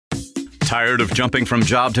Tired of jumping from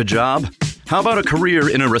job to job? How about a career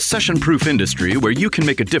in a recession-proof industry where you can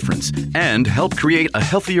make a difference and help create a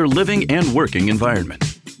healthier living and working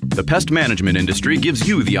environment? The pest management industry gives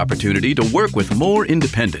you the opportunity to work with more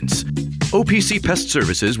independence. OPC Pest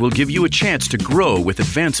Services will give you a chance to grow with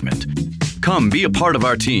advancement. Come be a part of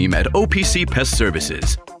our team at OPC Pest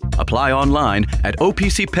Services. Apply online at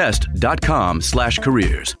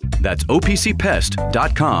opcpest.com/careers. That's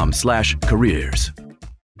opcpest.com/careers.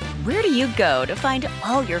 Where do you go to find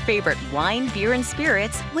all your favorite wine, beer, and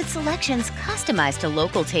spirits with selections customized to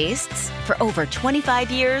local tastes? For over 25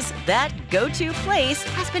 years, that go-to place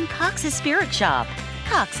has been Cox's Spirit Shop.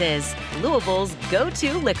 Cox's, Louisville's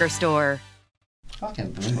go-to liquor store.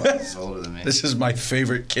 Fucking Boombox is older than me. This is my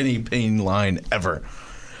favorite Kenny Payne line ever.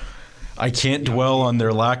 I can't dwell on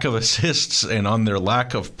their lack of assists and on their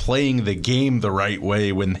lack of playing the game the right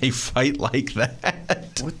way when they fight like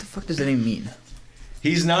that. What the fuck does that even mean?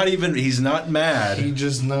 He's not mad. He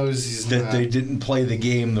just knows he's that not. they didn't play the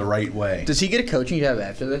game the right way. Does he get a coaching job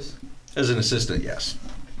after this? As an assistant, yes.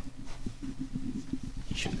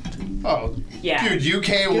 He shouldn't. Oh, Yeah. dude, you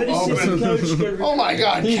came Good assistant coach, open. good Oh my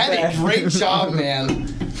God, He's Kenny, back. great job, man.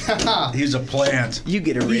 He's a plant. You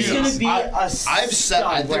get a He's raise. gonna be I stud think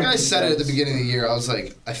I when said he it at the does. beginning of the year. I was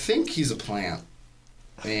like, I think he's a plant,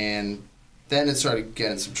 and then it started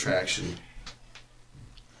getting some traction.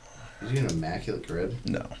 Is he an immaculate grid?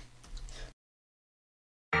 No.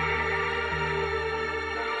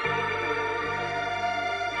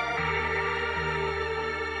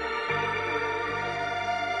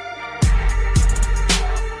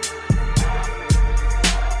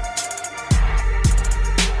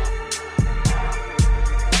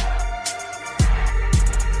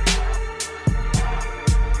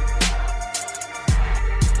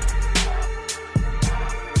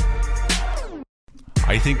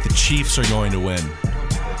 I think the Chiefs are going to win.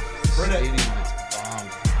 Stadium gets bombed.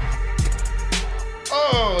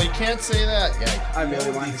 Oh, you can't say that. Yeah. I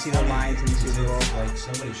really wanted to see the Lions in the Super Bowl. Like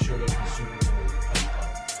somebody showed up in the Super Bowl.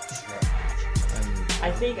 I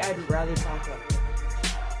think I'd rather talk about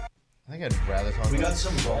I think I'd rather talk We about got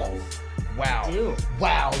some golf. Wow. Dude.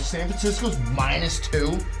 Wow. San Francisco's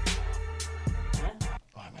 -2. Huh?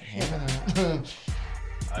 Oh, I might hammer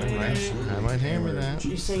that. I might hammer that.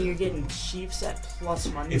 You say you're getting Chiefs at plus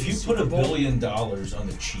money. If in you the put Super $1 Bowl? billion on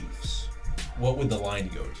the Chiefs, what would the line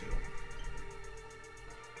go to?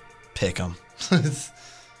 Pick them.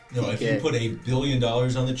 No, if you put $1 billion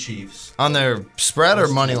on the Chiefs On their spread or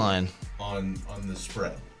money line? on the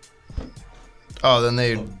spread, Oh, then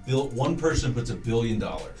they one person puts $1 billion.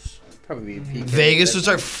 Probably be a PK. Vegas would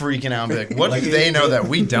start freaking out and be like, what Like, do they know that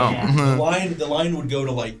we don't? The line would go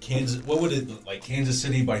to like Kansas. What would it like? Kansas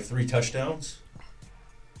City by 3 touchdowns.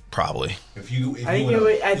 Probably. If you I think went it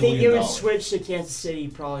would. $1 I think it billion. would switch to Kansas City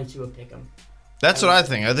probably to a pick'em. That's what I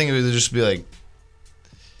think. I think it would just be like,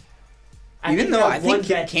 Even though that I one think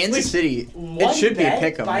bet- Kansas which City, one it should be a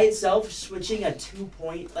bet pick'em. by itself. Switching a 2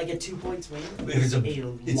 point, like a 2 points win, It's is a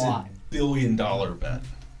a lot. $1 billion bet.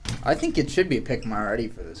 I think it should be a pick'em already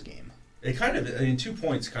for this game. It kind of. I mean, 2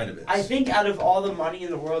 points kind of is. I think out of all the money in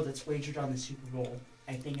the world that's wagered on the Super Bowl,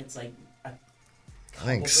 I think it's like a I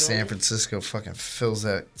think couple San billion. Francisco fucking fills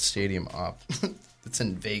that stadium up. It's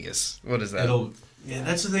in Vegas. What is that? Yeah,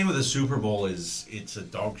 that's the thing with the Super Bowl is it's a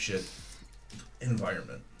dog shit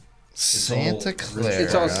environment. Santa all- Clara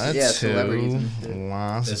It's all- yeah, to celebrities and shit.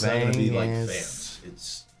 Las It's Vegas. not going to be like fans.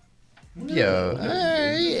 It's Yo,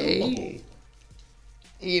 it's local.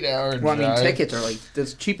 8 hour Well, I mean, drive. tickets are like the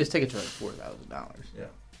cheapest tickets are like $4,000. Yeah,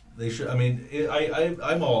 they should. I mean,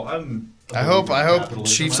 I'm all. I'm. I hope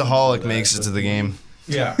Capitalism. Chiefsaholic makes it to the game.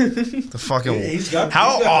 Yeah. The fucking. He's got-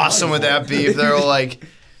 How he's got the awesome money would for that it. be if they're like,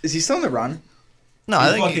 Is he still in the run? no, He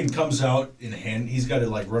I think fucking comes out in hand. He's got to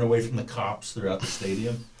like run away from the cops throughout the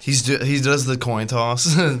stadium. he does the coin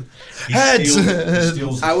toss. He Heads.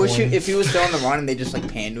 steals the I wish coin. if he was still in the run and they just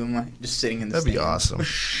like panned to him, like, just sitting in the That'd be stand. awesome.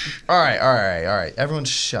 All right. Everyone,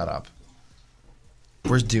 shut up.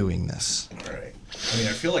 We're doing this. All right. I mean,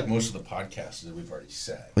 I feel like most of the podcasts that we've already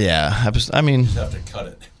said. Yeah, I mean, Just have to cut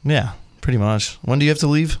it. yeah, pretty much. When do you have to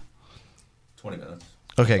leave? 20 minutes.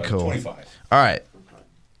 Okay, Like cool. 25. All right.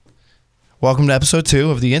 Welcome to episode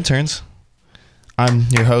 2 of The Interns. I'm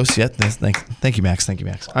your host. Yeah, thank you, Max.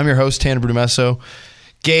 I'm your host, Tanner Brudemesso.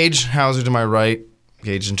 Gage Hauser to my right.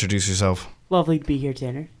 Gage, introduce yourself. Lovely to be here,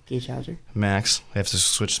 Tanner. Gage Hauser. Max, I have to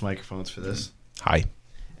switch microphones for this. Hi.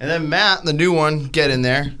 And then Matt, the new one, get in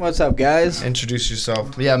there. What's up, guys? Introduce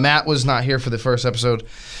yourself. Yeah, Matt was not here for the first episode,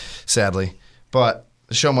 sadly. But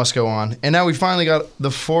the show must go on. And now we finally got the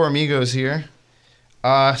 4 amigos here.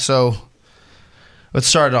 So let's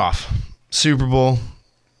start it off. Super Bowl.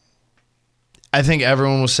 I think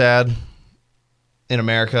everyone was sad in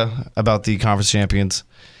America about the conference champions,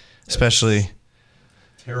 especially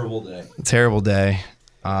Terrible day. terrible day.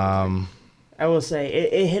 I will say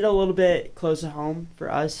it hit a little bit close to home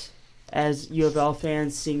for us as U of L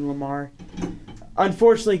fans, seeing Lamar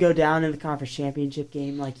unfortunately go down in the conference championship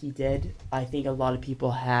game like he did. I think a lot of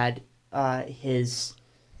people had his.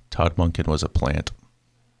 Todd Monken was a plant.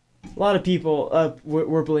 A lot of people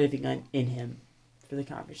were believing in him for the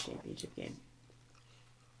conference championship game.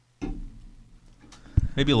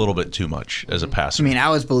 Maybe a little bit too much as a passer. I mean, I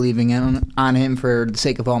was believing on him for the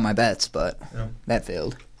sake of all my bets, but that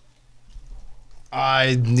failed.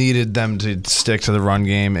 I needed them to stick to the run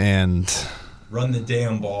game, and Run the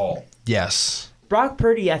damn ball. yes. Brock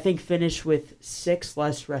Purdy, I think, finished with 6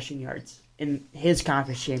 less rushing yards in his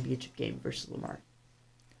conference championship game versus Lamar.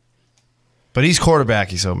 But he's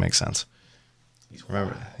quarterbacky, so it makes sense.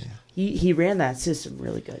 Remember that. Yeah. He ran that system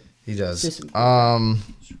really good. He does. System.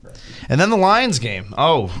 And then the Lions game.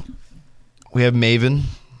 Oh, we have Maven.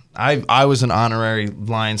 I was an honorary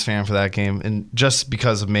Lions fan for that game, and just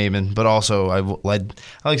because of Maven, but also I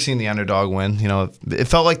like seeing the underdog win. You know, it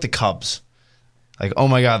felt like the Cubs. Like, oh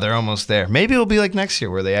my God, they're almost there. Maybe it'll be like next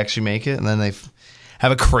year where they actually make it, and then they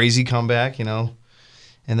have a crazy comeback, you know,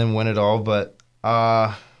 and then win it all. But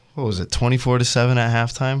what was it, 24-7 at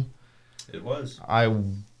halftime? It was.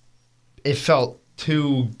 It felt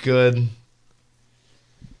too good.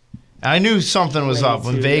 I knew something was up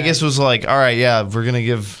when Vegas was like, all right, yeah, we're going to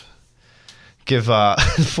give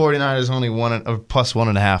 49ers only plus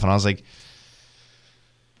 1.5. And I was like,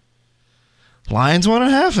 Lions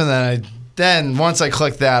 1.5? And then once I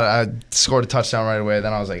clicked that, I scored a touchdown right away.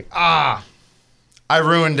 Then I was like, I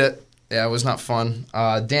ruined it. Yeah, it was not fun.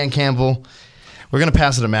 Dan Campbell, we're going to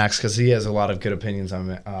pass it to Max because he has a lot of good opinions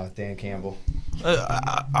on Dan Campbell.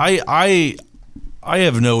 I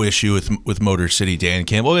have no issue with Motor City Dan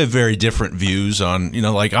Campbell. We have very different views on,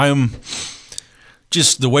 like I'm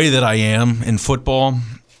just the way that I am in football.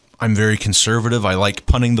 I'm very conservative. I like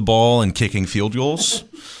punting the ball and kicking field goals,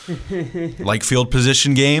 like field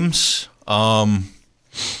position games. And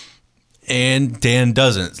Dan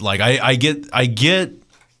doesn't. Like I get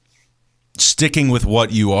sticking with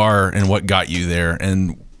what you are and what got you there,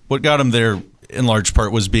 and what got him there in large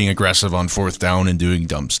part was being aggressive on 4th down and doing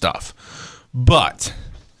dumb stuff. But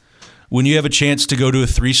when you have a chance to go to a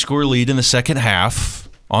 3-score lead in the second half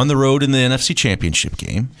on the road in the NFC Championship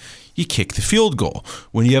game, you kick the field goal.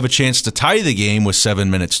 When you have a chance to tie the game with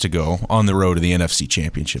 7 minutes to go on the road to the NFC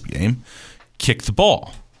Championship game, kick the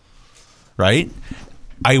ball. Right?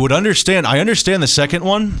 I understand the second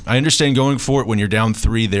one. I understand going for it when you're down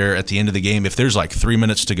 3 there at the end of the game if there's like 3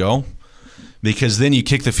 minutes to go. Because then you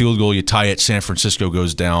kick the field goal, you tie it. San Francisco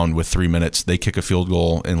goes down with 3 minutes. They kick a field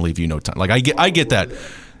goal and leave you no time. Like I get that.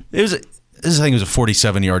 I think it was a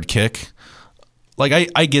 47-yard kick.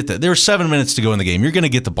 Like I get that. There were 7 minutes to go in the game. You're going to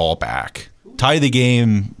get the ball back, tie the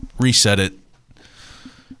game, reset it,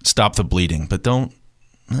 stop the bleeding. But don't.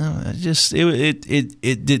 No,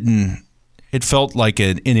 it didn't. It felt like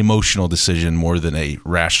an emotional decision more than a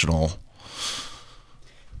rational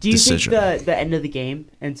decision. Do you think the end of the game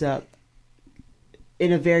ends up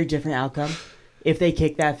in a very different outcome if they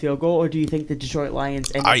kick that field goal, or do you think the Detroit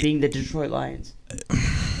Lions end up being the Detroit Lions?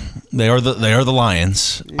 They are the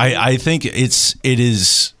Lions. Mm-hmm. I think it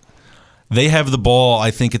is. They have the ball. I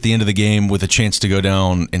think at the end of the game with a chance to go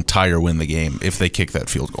down and tie or win the game if they kick that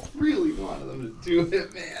field goal. Really wanted them to do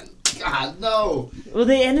it, man. God no. Well,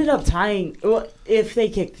 they ended up tying. Well, if they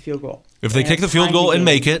kick the field goal. If they kick the field goal and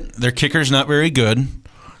make it, their kicker's not very good.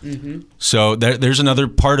 Mm-hmm. So there's another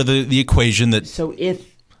part of the equation that. So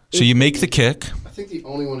you make the kick. I think the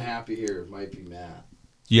only one happy here might be Matt.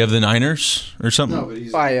 You have the Niners or something? No, but he's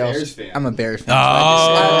a Bears fan. I'm a Bears fan.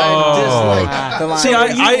 I dislike the Lions. See,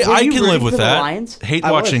 I can live with that. Lions? Hate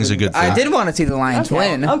watching is a good thing. I did want to see the Lions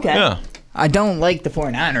win. Okay. Yeah. I don't like the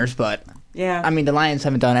 49ers, but yeah. I mean, the Lions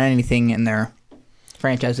haven't done anything in their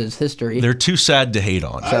franchise's history. They're too sad to hate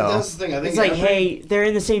on. That's the thing. I think it's like, hey, they're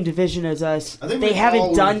in the same division as us. They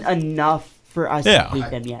haven't done enough for us to beat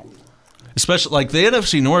them yet. Especially like the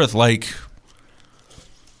NFC North, like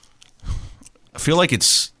I feel like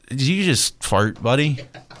it's. Did you just fart, buddy?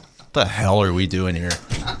 What the hell are we doing here?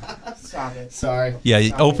 Stop it. Sorry.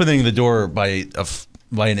 Yeah, opening the door by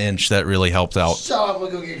an inch, that really helped out. Shut up, I'm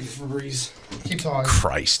gonna go get you Febreze. Keep talking.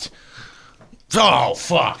 Christ. Oh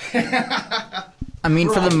fuck. I mean,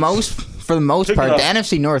 for the most part, the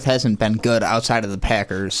NFC North hasn't been good outside of the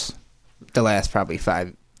Packers the last probably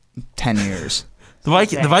 5-10 years. The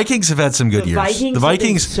Vikings have had some good years. Vikings The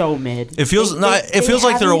Vikings so mid. It feels it feels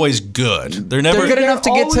like they're always good. They're never They're good enough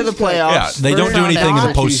to get to the always good. playoffs. Yeah, they don't do anything in the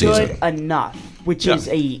Not postseason. good enough, which is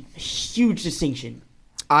a huge distinction.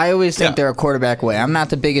 I always think Yeah. they're a quarterback away. I'm not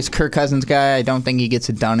the biggest Kirk Cousins guy. I don't think he gets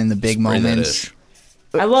it done in the big Spray that moments. ish.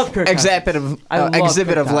 I love Kirk Cousins. I love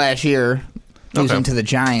Exhibit Kirk of Cousins. last year, losing to the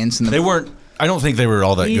Giants. And They weren't. I don't think they were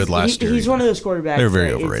all that good last year. He's one of those quarterbacks. They were very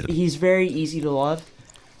that overrated. He's very easy to love.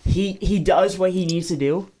 He does what he needs to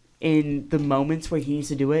do in the moments where he needs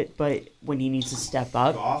to do it, but when he needs to step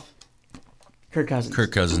up, Goff? Kirk Cousins.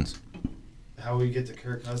 Kirk Cousins. How we get to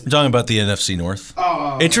Kirk Cousins? We're talking about the NFC North.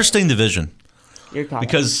 Oh. Interesting division You're calling.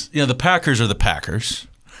 because the Packers are the Packers.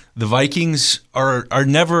 The Vikings are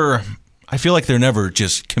never. I feel like they're never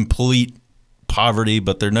just complete poverty,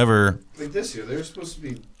 but they're never. Like this year, they were supposed to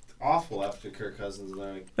be awful after Kirk Cousins. And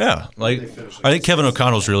then Yeah, like They finished I like think Kevin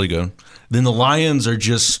O'Connell's really good. Then the Lions are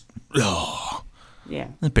just. yeah.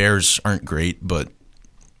 The Bears aren't great, but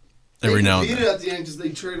every now and then at the end because they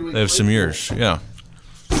traded away. they have some years. Yeah,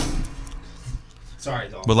 Sorry,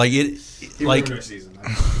 Dalton. but like it, like Our season.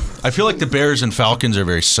 I feel like the Bears and Falcons are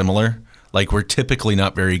very similar. Like we're typically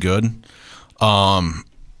not very good, and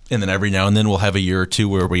then every now and then we'll have a year or two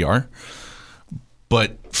where we are.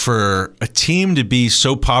 But for a team to be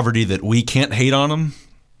so poverty that we can't hate on them,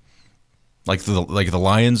 like the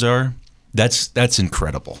Lions are, that's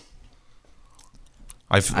incredible.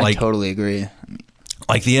 I totally agree.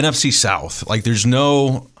 Like the NFC South, like there's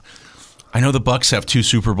no. I know the Bucks have 2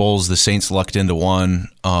 Super Bowls. The Saints lucked into one,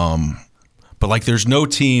 but like there's no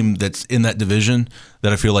team that's in that division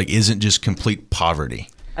that I feel like isn't just complete poverty.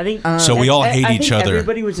 I think So we all hate I each think other.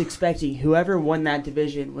 Everybody was expecting whoever won that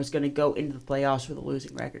division was going to go into the playoffs with a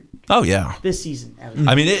losing record Oh yeah, this season. At least.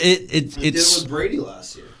 I mean Did it's with Brady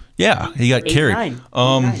last year. yeah he got 8-9. carried.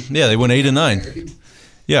 8-9. Yeah, they went 8-9.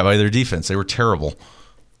 Yeah, by their defense, they were terrible.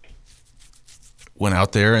 Went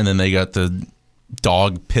out there and then they got the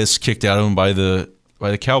dog piss kicked out of them by the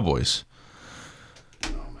Cowboys. Oh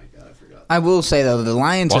my god, I forgot. I will say though, the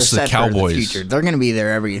Lions Lost to are the set for the Cowboys. future. They're going to be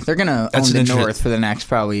there They're going to That's own an the interesting- North for the next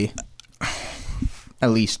probably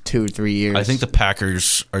at least 2 or 3 years. I think the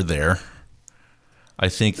Packers are there. I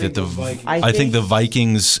think that the Vikings. I think the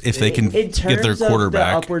Vikings, if they can in terms get their of the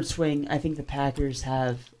quarterback. upward swing, I think the Packers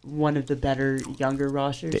have one of the better younger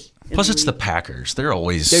rosters. in Plus, it's the league. Packers. They're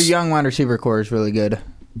always their young wide receiver core is really good.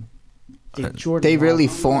 Dude, Jordan They really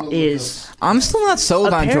Love form. is I'm still not sold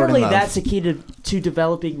on Jordan apparently Love. that's the key to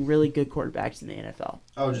developing really good quarterbacks in the NFL.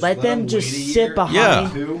 Oh, just Let them wait just a sit year? behind Yeah.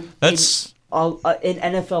 Who? that's an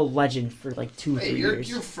NFL legend for like 2 or 3 Hey, years.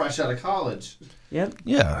 you're fresh out of college. Yep.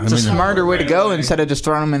 yeah. I It's a mean, smarter way to go Right away. instead of just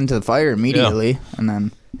throwing them into the fire immediately. And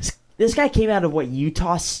then This guy came out of what,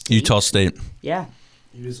 Utah State? Utah State. Yeah.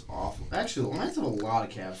 He was awful. Actually, the Lions have a lot of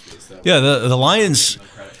cap space though. Yeah, the Lions.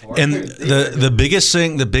 Credit for. And They- the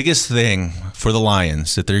biggest thing for the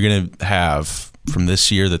Lions that they're going to have from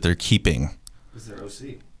this year that they're keeping is their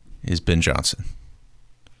OC. is Ben Johnson.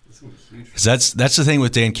 It's gonna be huge. 'Cause that's the thing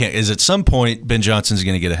with Dan Campbell is at some point Ben Johnson's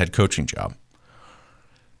going to get a head coaching job.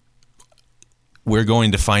 We're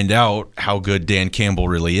going to find out how good Dan Campbell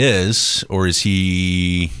really is, or is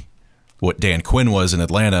he what Dan Quinn was in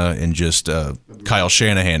Atlanta and just Kyle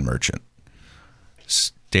Shanahan merchant?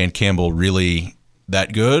 Is Dan Campbell really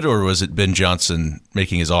that good, or was it Ben Johnson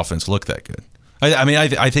making his offense look that good?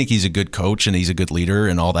 I think he's a good coach and he's a good leader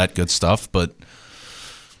and all that good stuff, but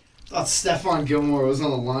Thought Stephon Gilmore was on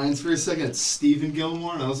the Lions for a second. It's Stephen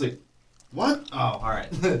Gilmore, and I was like, "What? Oh, all right.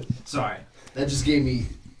 Sorry. That just gave me.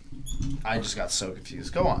 I just got so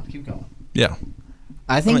confused. Go on, keep going. yeah.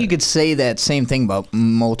 I think you could say that same thing about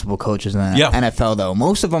multiple coaches in the Yeah. NFL, though.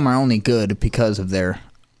 Most of them are only good because of their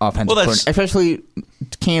offensive Well, that's- coordinator. Especially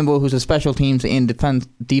Campbell, who's a special teams and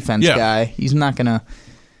defense Yeah. guy. He's not going to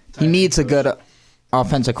 – he needs a good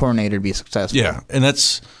offensive coordinator to be successful. Yeah, and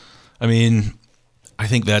I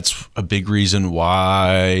think that's a big reason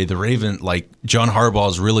why the John Harbaugh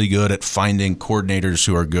is really good at finding coordinators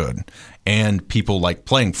who are good and people like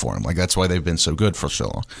playing for him. Like that's why they've been so good for so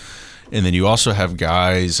long. And then you also have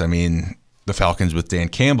guys, the Falcons with Dan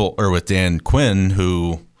Campbell or with Dan Quinn,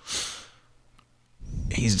 who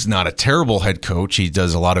he's not a terrible head coach. He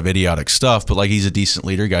does a lot of idiotic stuff, but he's a decent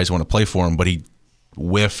leader. Guys want to play for him, but he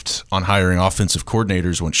whiffed on hiring offensive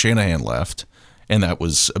coordinators when Shanahan left, and that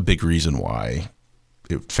was a big reason why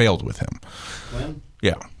it failed with him. When?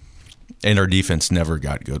 Yeah, and our defense never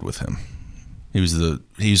got good with him. He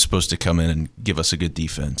was supposed to come in and give us a good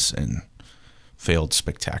defense, and failed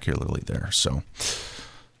spectacularly there. So,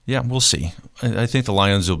 yeah, we'll see. I think the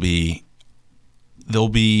Lions they'll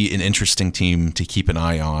be an interesting team to keep an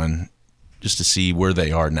eye on, just to see where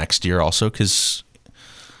they are next year. Also, because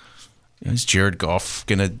Is Jared Goff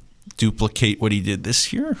going to duplicate what he did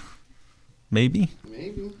this year? Maybe.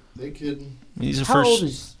 Maybe they could. How old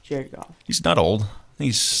is Jared Goff? He's not old.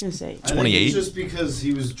 He's I was gonna say. 28. It's just because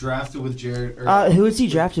he was drafted with Jared. Who was he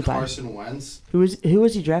drafted by? Carson Wentz. Who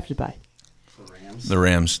was he drafted by? The Rams. The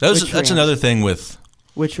Rams. Which That's Rams? another thing with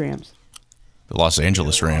Which Rams? the Los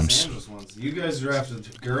Angeles The Los Rams. Angeles ones. You guys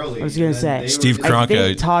drafted Gurley. I was gonna and then say. they Steve were- Kroenke. I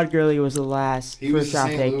think Todd Gurley was the last He was first the round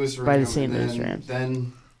St. pick Louis by the Ram, St. and Louis Rams.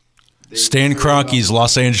 Then they Stan traded up. Kroenke's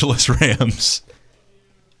Los Angeles Rams.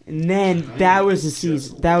 And then that was the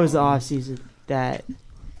season. That was the off season. That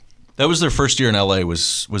That was their first year in LA.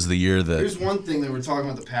 Was the year that Here's one thing that we're talking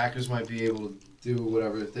about: the Packers might be able to do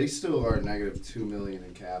whatever. They still are negative $2 million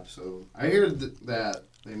in cap. So I heard that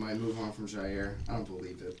they might move on from Jair. I don't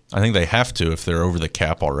believe it. I think they have to if they're over the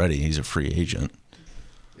cap already. He's a free agent.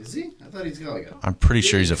 Is he? I thought he's got like a. I'm pretty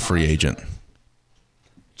sure he's a free agent.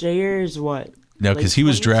 Jair is what? No, because he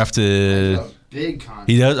was 20s? drafted. A big contract.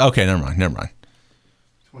 He does. Okay, never mind.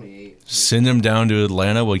 28. Send him down to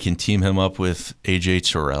Atlanta. We can team him up with AJ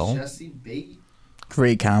Terrell. Jesse Bates.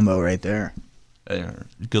 Great combo right there.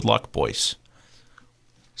 Good luck, boys.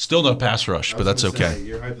 Still no pass rush, but that's okay.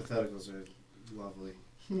 Your hypotheticals are lovely.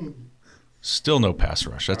 Still no pass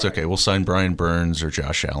rush. That's okay. We'll sign Brian Burns or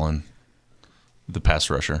Josh Allen, the pass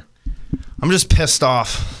rusher. I'm just pissed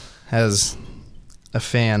off as a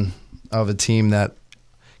fan of a team that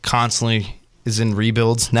constantly is in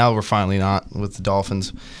rebuilds. Now we're finally not with the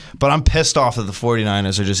Dolphins. But I'm pissed off that the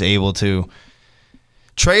 49ers are just able to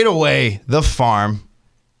trade away the farm.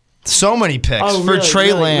 So many picks for really, Trey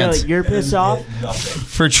really, Lance. Really? You're pissed off?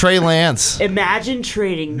 For Trey Lance. Imagine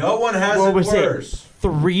trading. No one has what it was worse. it?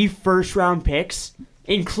 3 first-round picks,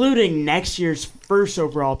 including next year's first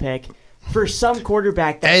overall pick, for some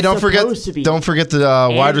quarterback that's Hey, don't supposed to be forget the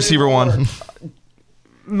wide receiver one.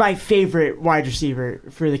 my favorite wide receiver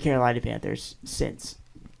for the Carolina Panthers since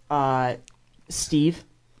Steve.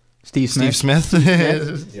 Steve Smith. Steve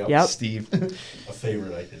Smith. Yep. Steve. A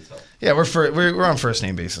favorite, I can tell. Yeah, we're on first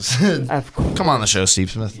name basis. Of course. Come on the show,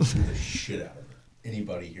 Steve Smith. Beat the shit out of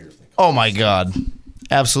anybody here. If they Oh my God,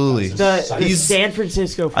 absolutely. The He's- San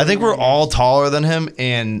Francisco. I think we're 49ers. all taller than him,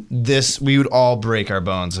 and we would all break our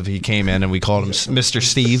bones if he came in and we called him Mr.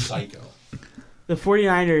 Steve. psycho. The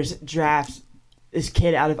 49ers draft this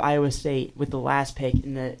kid out of Iowa State with the last pick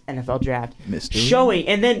in the NFL draft, Mystery.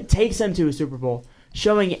 and then takes them to a Super Bowl,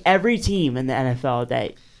 showing every team in the NFL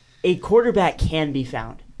that a quarterback can be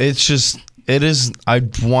found. It is. I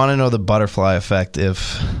want to know the butterfly effect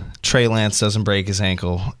if Trey Lance doesn't break his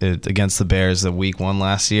ankle against the Bears the week 1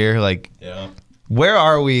 last year. Like, Yeah. where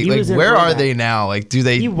are we? He Like, was their where are quarterback. they now? Like, do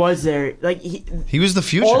they? He was there. Like He was the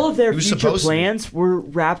future. all of their He was future supposed to be. plans were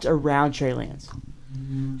wrapped around Trey Lance.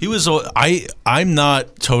 He was. I'm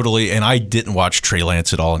not totally, and I didn't watch Trey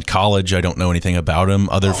Lance at all in college. I don't know anything about him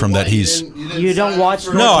other from that he's. You don't watch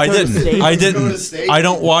North No, I Dakota didn't. State? I Dakota didn't. State? I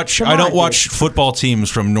don't watch. Come I don't on, watch football teams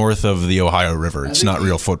from north of the Ohio River. It's not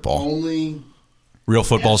real football. Only Real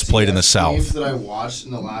football's played in the games South. that I watched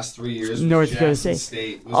in the last 3 years. Was North Dakota Jackson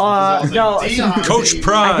State. Was because I was no, like, Deion, Coach baby.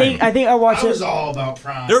 Prime. I think I watched I was it. all about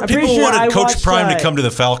Prime. There were I'm people pretty who sure wanted I Coach watched, Prime to come to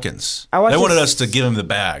the Falcons. I watched They wanted this- us to give him the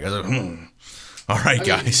bag. I was like, all right, I mean,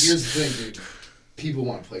 guys. here's the thing, dude. People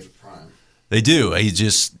want to play for Prime. They do.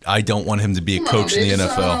 I don't want him to be a Come coach on, in the baby,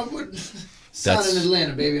 NFL. Sign That's- in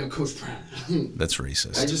Atlanta, baby. I'm Coach Prime. That's I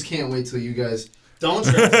racist. just can't wait till you guys don't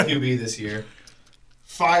draft a QB this year.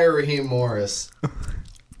 Fire Raheem Morris.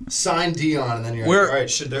 Sign Dion, and then you're Where- like, all right,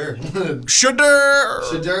 Shadur. Shadur.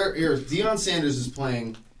 Shadur, here, Deion Sanders is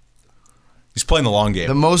playing He's playing the long game.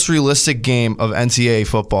 the most realistic game of NCAA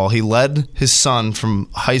football. He led his son from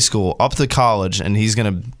high school up to college, and he's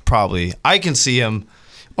going to probably, I can see him,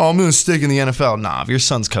 I'm going to stick in the NFL. Nah, if your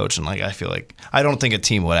son's coaching, like, I don't think a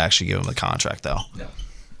team would actually give him the contract, though.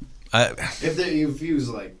 If he was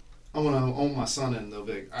like, I want to own my son, and they'll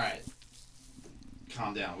be like, all right,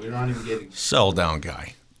 calm down. We're not even getting, Sell down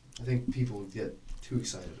guy. I think people would get too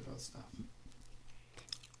excited about stuff.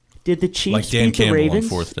 Did the Chiefs Like Dan beat the Campbell on Ravens,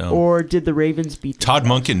 fourth down. or did the Ravens beat the Todd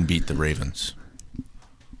Monken beat the Ravens.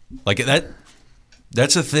 Like that.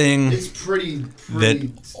 That's a thing. It's pretty That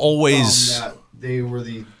always- that they were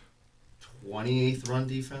the 28th run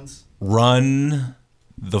defense. Run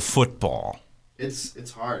the football.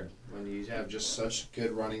 It's hard when you have just such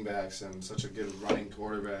good running backs and such a good running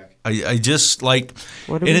quarterback. I just like.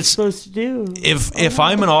 What are and we it's supposed to do? if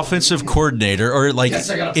I'm an offensive coordinator or like Yes,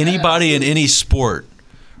 I got a anybody in any sport,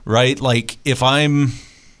 right? Like if I'm,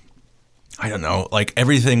 I don't know, like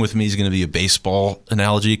everything with me is going to be a baseball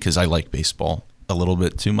analogy because I like baseball a little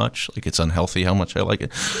bit too much. Like it's unhealthy how much I like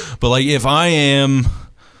it. But like if I am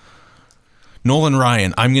Nolan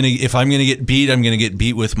Ryan, if I'm gonna get beat, I'm gonna get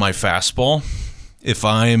beat with my fastball. If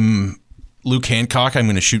I'm Luke Hancock, I'm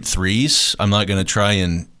gonna shoot threes. I'm not gonna try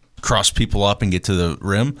and cross people up and get to the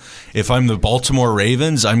rim. If I'm the Baltimore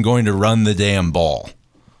Ravens, I'm going to run the damn ball.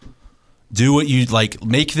 Do what you like.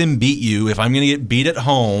 Make them beat you. If I'm going to get beat at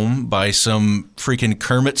home by some freaking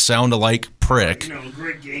Kermit sound-alike prick.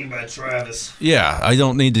 Great game by Travis. Yeah, I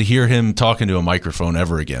don't need to hear him talking to a microphone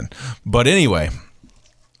ever again. But anyway,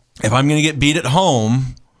 if I'm going to get beat at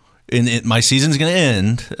home and my season's going to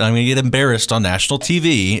end, and I'm going to get embarrassed on national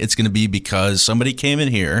TV, it's going to be because somebody came in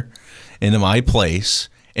here into my place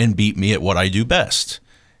and beat me at what I do best.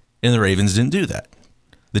 And the Ravens didn't do that.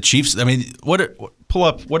 The Chiefs, I mean, what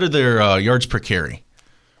are their yards per carry?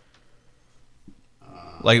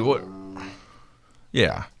 Like what?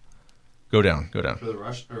 Yeah. Go down. For the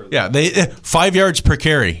rush? Yeah, they 5 yards per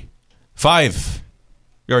carry. 5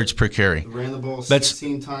 yards per carry. Ran the ball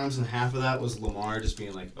 16 times, and half of that was Lamar just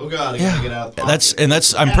being like, "Oh God, I gotta get out of the pocket."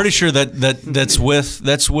 That's I'm pretty sure that's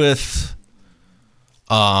with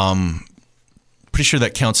pretty sure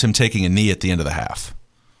that counts him taking a knee at the end of the half.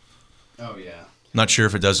 Oh yeah. Not sure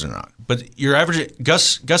if it does or not. But your average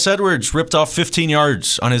Gus Edwards ripped off 15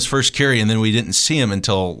 yards on his first carry, and then we didn't see him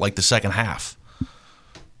until like the second half.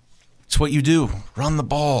 It's what you do. Run the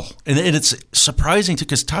ball. And it's surprising too,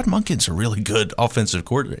 because Todd Monken's a really good offensive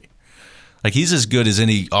coordinator. Like he's as good as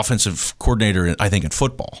any offensive coordinator, I think, in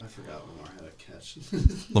football. I forgot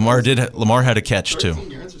Lamar had a catch. Lamar had a catch too.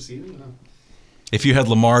 13 yards receiving? No. If you had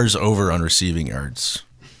Lamar's over on receiving yards.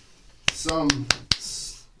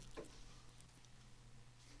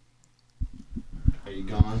 Are you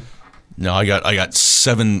gone? No, I got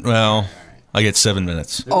 7. Well, I get 7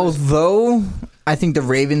 minutes. Although I think the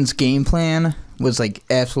Ravens' game plan was like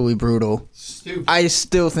absolutely brutal. Stupid. I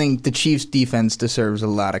still think the Chiefs' defense deserves a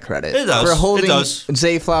lot of credit. It does. For holding It does.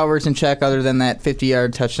 Zay Flowers in check other than that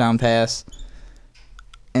 50-yard touchdown pass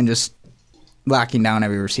and just locking down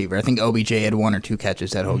every receiver. I think OBJ had 1 or 2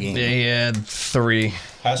 catches that whole game. They had 3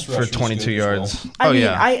 Pass rush for was 22 good as yards. well. I mean,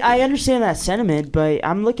 I understand that sentiment, but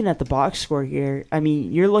I'm looking at the box score here. I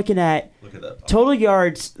mean, you're looking at Look at that. total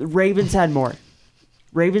yards. Ravens had more.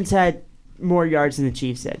 Ravens had more yards than the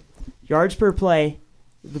Chiefs did. Yards per play,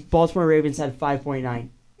 the Baltimore Ravens had 5.9.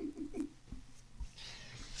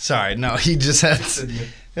 Sorry, no, he just had.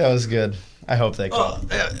 That was good. I hope they call.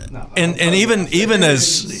 And even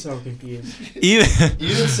as So confused. even You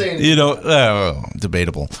didn't say anything.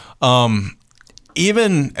 debatable.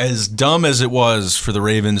 Even as dumb as it was for the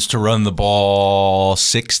Ravens to run the ball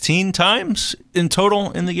 16 times in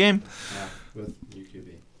total in the game. Yeah, with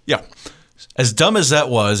UQB. Yeah. As dumb as that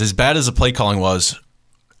was, as bad as the play calling was,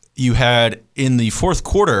 you had in the fourth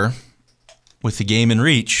quarter with the game in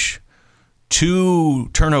reach 2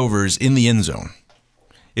 turnovers in the end zone.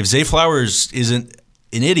 If Zay Flowers isn't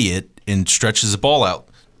an idiot and stretches the ball out,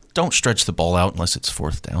 don't stretch the ball out unless it's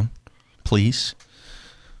fourth down, please.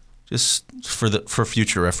 Just for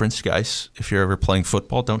future reference, guys, if you're ever playing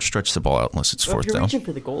football, don't stretch the ball out unless it's Well, fourth if you're down. reaching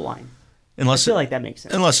for the goal line, I Unless feel like that makes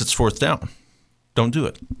sense. Unless it's fourth down. Don't do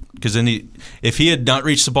it. Because then if he had not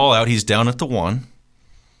reached the ball out, he's down at the 1.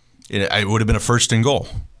 It would have been a first and goal.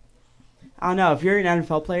 I don't know. If you're an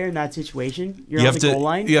NFL player in that situation, you're You on have the to goal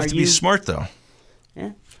line. you have to be smart though.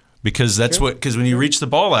 Yeah. Because that's Sure. because when you reach the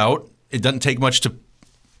ball out, it doesn't take much to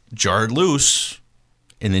jar it loose,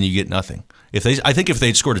 and then you get nothing. I think if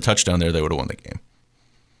they'd scored a touchdown there, they would have won the game.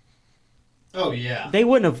 Oh yeah. They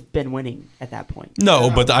wouldn't have been winning at that point. No,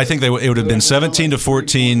 but I think it would have been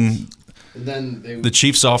 17-14. And then The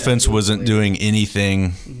Chiefs' offense wasn't doing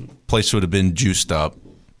anything. Place would have been juiced up.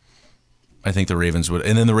 I think the Ravens would,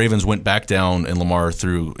 and then the Ravens went back down, and Lamar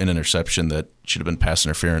threw an interception that should have been pass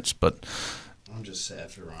interference. But I'm just sad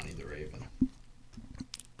for Ronnie the Raven.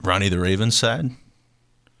 Ronnie the Raven's sad.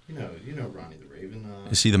 You know Ronnie the Raven.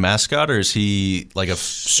 Is he the mascot, or is he like a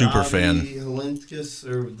super fan? Helentkis,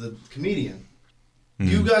 or the comedian.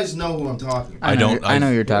 You guys know who I'm talking about. I don't. I know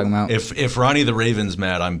who you're talking about. If Ronnie the Raven's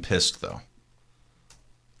mad, I'm pissed though.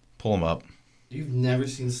 Pull him up. You've never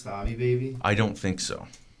seen Stabby Baby? I don't think so.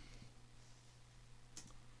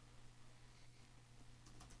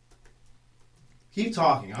 Keep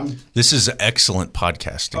talking. This is excellent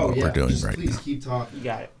podcasting. What we're doing right please now. keep talking. You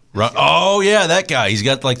got it. Oh yeah, that guy. He's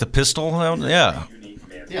got like the pistol out. Yeah.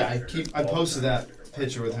 Yeah, I posted that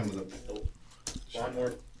picture with him with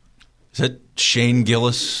a. Is that Shane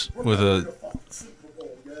Gillis with a?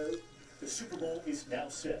 The Super Bowl is now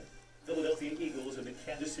set. Philadelphia Eagles and the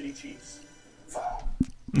Kansas City Chiefs.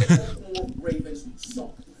 Ravens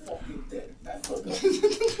suck. Fucking dead.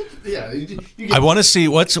 Yeah, I want to see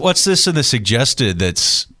what's this in the suggested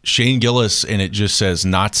that's Shane Gillis and it just says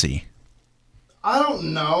Nazi. I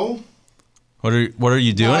don't know. What are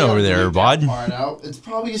you doing I over there, leave that bud? part out. It's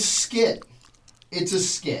probably a skit. It's a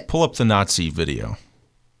skit. Pull up the Nazi video.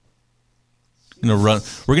 We're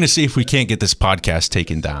gonna see if we can't get this podcast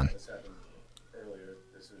taken down.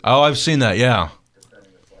 Oh, I've seen that. Yeah.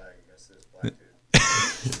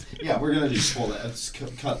 Yeah, we're gonna just pull that. Let's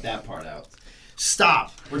cut that part out.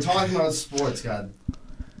 Stop. We're talking about sports, God.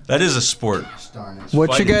 That is a sport. Darn it.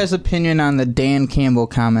 What's your guys' opinion on the Dan Campbell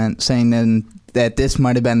comment saying then that this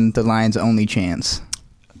might have been the Lions' only chance?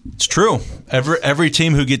 It's true. Every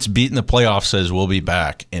team who gets beat in the playoffs says we'll be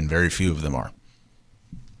back, and very few of them are.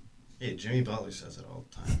 Hey, Jimmy Butler says it all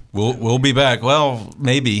the time. We'll be back. Well,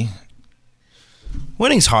 maybe.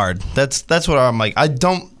 Winning's hard. That's what I'm like. I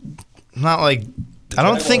don't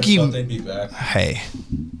think he. They'd be back. Hey,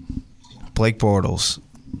 Blake Bortles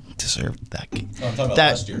deserved that game. No, I'm talking about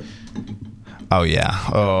last year. Oh yeah.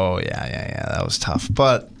 That was tough.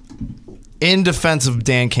 But in defense of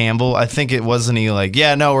Dan Campbell, I think it wasn't he like,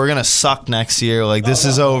 yeah, no, we're gonna suck next year. Like this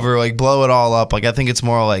is over. Like blow it all up. Like I think it's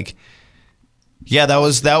more like, yeah, that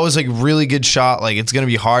was like really good shot. Like it's gonna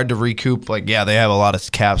be hard to recoup. Like yeah, they have a lot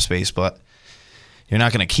of cap space, but you're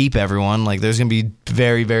not gonna keep everyone. Like there's gonna be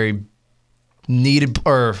very, very needed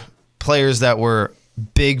or players that were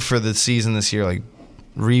big for the season this year, like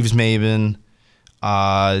Reeves Maben,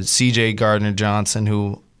 CJ Gardner-Johnson,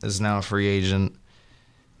 who is now a free agent.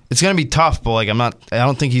 It's gonna be tough, but like I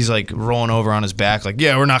don't think he's like rolling over on his back. Like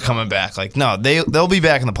yeah, we're not coming back. Like no, they'll be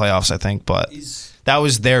back in the playoffs, I think. But that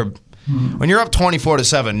was their when you're up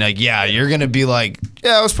 24-7. Like yeah, you're gonna be like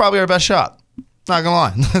yeah, it was probably our best shot. Not gonna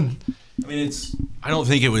lie. I mean, I don't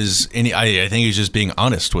think it was any. I think he's just being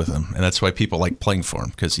honest with him, and that's why people like playing for him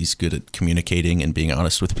because he's good at communicating and being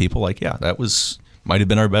honest with people. Like, yeah, that might have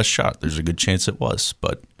been our best shot. There's a good chance it was,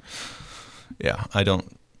 but yeah, I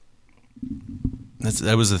don't.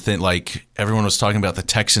 That was the thing. Like everyone was talking about the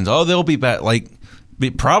Texans. Oh, they'll be back. Like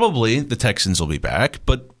probably the Texans will be back,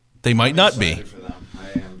 but they might not be. For them.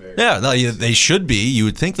 I am very Yeah, no, they should be. You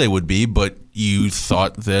would think they would be, but you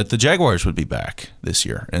thought that the Jaguars would be back this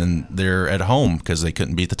year, and they're at home because they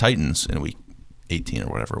couldn't beat the Titans in week 18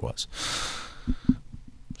 or whatever it was.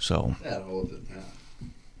 So that whole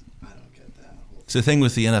I don't get that. It's the thing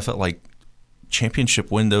with the NFL, like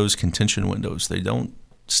championship windows, contention windows, they don't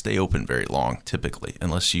stay open very long typically,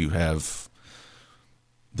 unless you have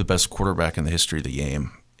the best quarterback in the history of the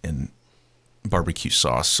game in barbecue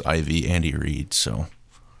sauce, Ivy, Andy Reid. So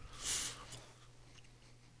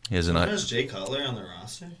Is Jay Cutler on the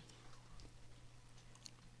roster?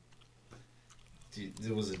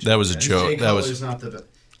 That was a joke. Jay That was Cutler's not the best.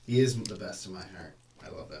 He is the best in my heart. I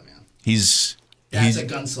love that man. He's a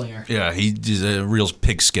gunslinger. Yeah, he's a real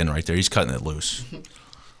pigskin right there. He's cutting it loose.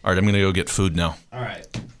 All right, I'm going to go get food now. All right.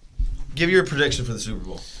 Give your prediction for the Super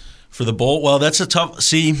Bowl. For the bowl, well, that's a tough.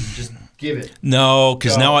 See, just give it. No,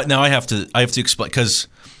 because now I have to explain because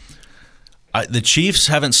the Chiefs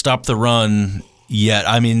haven't stopped the run yet.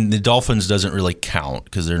 I mean, the Dolphins doesn't really count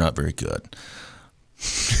because they're not very good.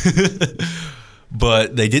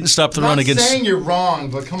 But they didn't stop the run against. I'm not saying you're wrong,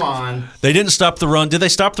 but come on. They didn't stop the run. Did they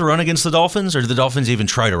stop the run against the Dolphins, or did the Dolphins even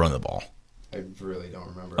try to run the ball? I really don't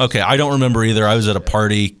remember. Okay, I don't remember either. I was at a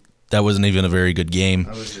party. That wasn't even a very good game.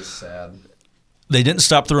 I was just sad. They didn't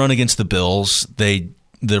stop the run against the Bills.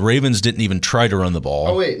 The Ravens didn't even try to run the ball.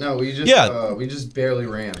 Oh wait, no, we just barely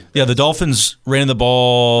ran. Yeah, the Dolphins ran the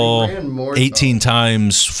ball We ran more 18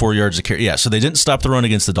 times, 4 yards a carry. Yeah, so they didn't stop the run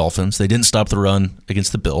against the Dolphins. They didn't stop the run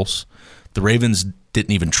against the Bills. The Ravens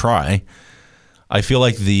didn't even try. I feel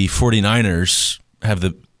like the 49ers have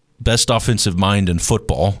the best offensive mind in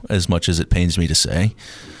football, as much as it pains me to say.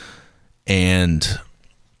 And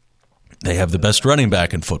they have the best running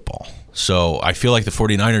back in football. So I feel like the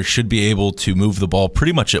 49ers should be able to move the ball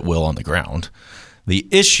pretty much at will on the ground. The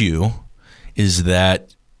issue is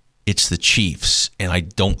that it's the Chiefs, and I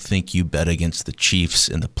don't think you bet against the Chiefs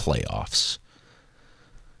in the playoffs.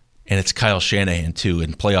 And it's Kyle Shanahan, too,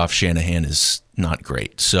 and playoff Shanahan is not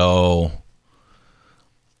great. So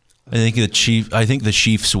I think the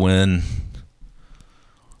Chiefs win.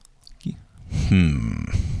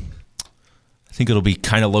 I think it'll be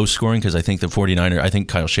kind of low scoring because I think the 49ers, I think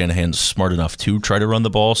Kyle Shanahan's smart enough to try to run the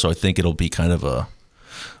ball. So I think it'll be kind of a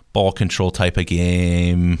ball control type of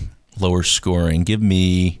game, lower scoring. Give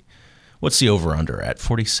me, what's the over-under at?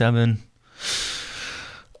 47?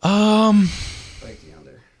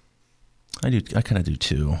 I kind of do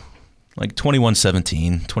too. Like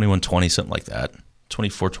 21-17, 21-20, something like that.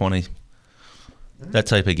 24-20. That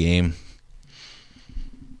type of game.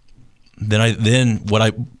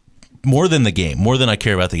 More than I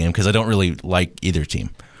care about the game because I don't really like either team.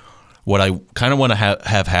 what I kind of want to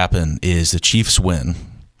have happen is the Chiefs win.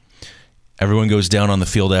 Everyone goes down on the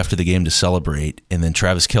field after the game to celebrate, and then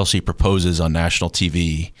Travis Kelce proposes on national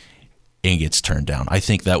TV and gets turned down. I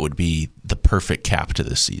think that would be the perfect cap to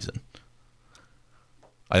this season.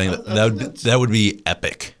 I think that would be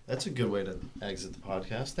epic. That's a good way to exit the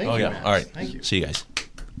podcast. Thank you, Max. All right. Thank you. See you guys.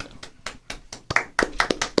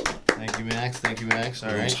 Thank you, Max. Thank you, Max. All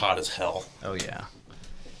right. It was hot as hell. Oh, yeah.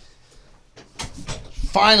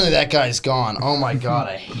 Finally, that guy's gone. Oh, my God.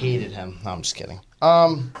 I hated him. No, I'm just kidding.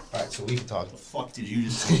 All right, so we can talk. The fuck did you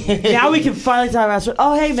just say? Now we can finally talk about.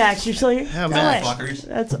 Oh, hey Max, you're still here. Yeah, Max. Fuckers.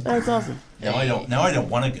 That's awesome. Now I don't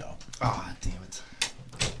want to go. Ah, damn it.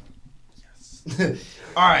 Yes.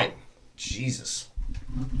 All right. Jesus.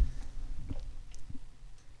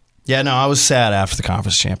 Yeah, no, I was sad after the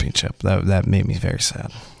conference championship. That made me very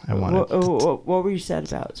sad. I wanted. What were you sad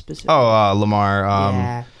about specifically? Oh, Lamar.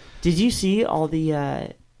 Yeah. Did you see all the?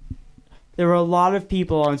 There were a lot of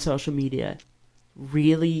people on social media,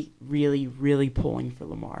 really, really, really pulling for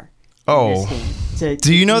Lamar. Oh.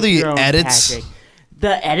 Do you know the edits? Patrick.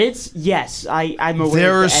 The edits? Yes, I'm aware.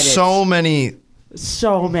 There of were the edits. so many.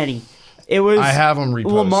 So many. It was. I have them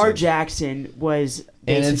reposted. Lamar Jackson was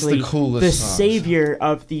And it's basically the coolest songs. savior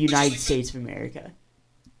of the United States of America.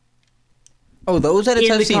 Oh, those edits,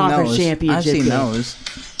 In I've the seen conference those. championship I've seen game. those.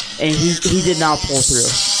 And he did not pull through.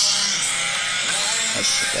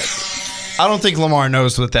 I don't think Lamar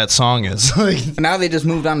knows what that song is. Now they just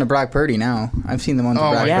moved on to Brock Purdy now. I've seen them on to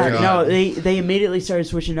Oh Brock my Yeah, Purdy. God. no, they immediately started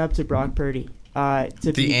switching up to Brock Purdy. To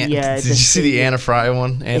be Did you see the Anna Fry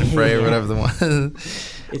one? Anna Fry or Yeah. whatever the one.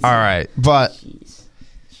 It's- All right, but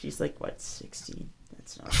She's like, what, 16?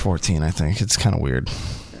 That's not 14, I think. It's kind of weird.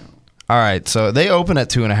 All right, so they open at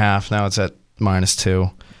 2.5. Now it's at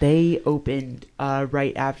 -2. They opened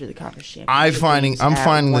right after the conference championship. I'm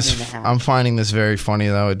finding this 1.5. I'm finding this very funny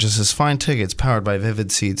though. It just says find tickets powered by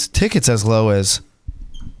Vivid Seats. Tickets as low as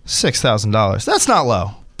 $6,000. That's not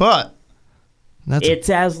low, but that's It's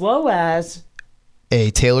as low as a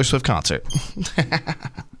Taylor Swift concert.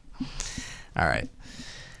 All right.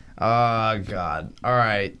 Oh God. All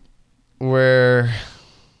right.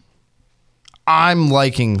 I'm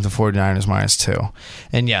liking the 49ers -2.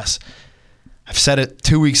 And yes, I've said it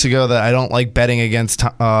 2 weeks ago that I don't like betting against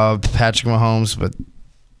Patrick Mahomes, but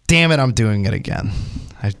damn it, I'm doing it again.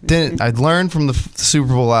 I learned from the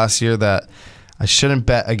Super Bowl last year that I shouldn't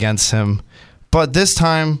bet against him, but this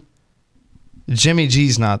time Jimmy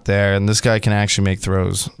G's not there, and this guy can actually make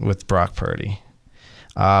throws with Brock Purdy.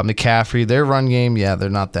 McCaffrey, their run game, yeah, they're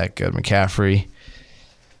not that good. McCaffrey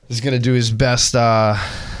is going to do his best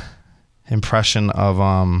impression of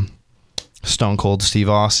Stone Cold Steve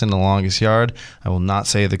Austin, The Longest Yard. I will not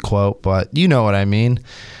say the quote, but you know what I mean.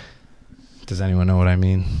 Does anyone know what I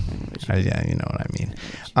mean? Yeah, you know what I mean.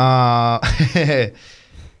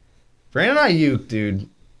 Brandon Ayuk, dude,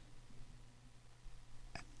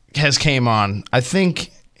 has came on. I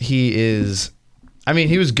think he is... I mean,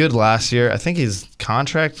 he was good last year. I think his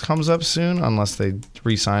contract comes up soon, unless they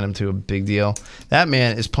re-sign him to a big deal. That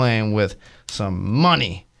man is playing with some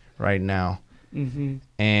money right now. Mm-hmm.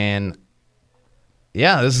 And,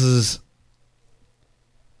 yeah, this is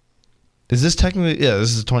this technically... Yeah,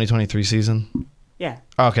 this is the 2023 season. yeah.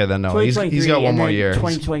 Okay, then no. He's got one more year.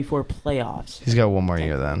 2024 playoffs. He's got one more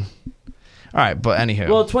year then. All right, but anywho.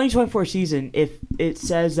 Well, 2024 season, if it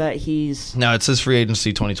says that he's... No, it says free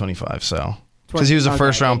agency 2025, so... Because he was a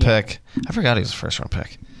first-round pick. I forgot he was a first-round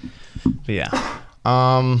pick. But yeah.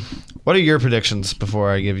 What are your predictions before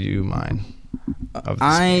I give you mine?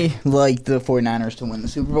 I like the 49ers to win the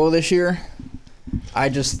Super Bowl this year. I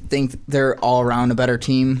just think they're all around a better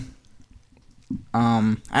team.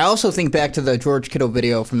 I also think back to the George Kittle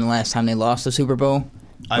video from the last time they lost the Super Bowl.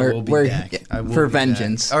 I will be back. I will for be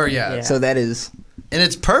vengeance. back. Oh, yeah. Yeah. So that is... And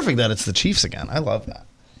it's perfect that it's the Chiefs again. I love that.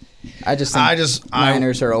 I just think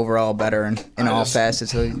Niners are overall better in all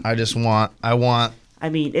facets. I want... I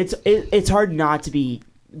mean, it's hard not to be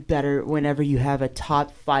better whenever you have a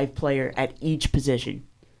top 5 player at each position.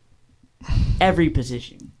 Every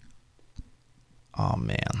position. Oh,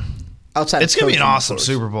 man. Outside It's of going to be an coaching, of awesome course.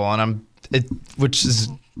 Super Bowl, and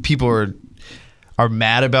people are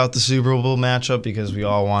mad about the Super Bowl matchup because we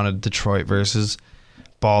all wanted Detroit versus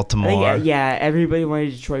Baltimore. I think, yeah, everybody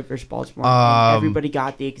wanted Detroit versus Baltimore. And everybody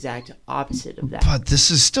got the exact opposite of that. But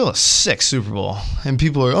this is still a sick Super Bowl, and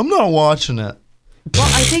people are, I'm not watching it. Well,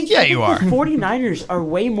 I think you are. The 49ers are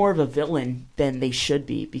way more of a villain than they should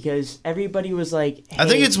be because everybody was like, hey, I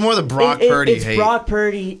think it's more the Brock Purdy It's hate. Brock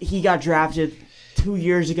Purdy. He got drafted 2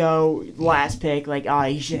 years ago, last pick. Like,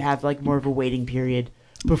 he should have like more of a waiting period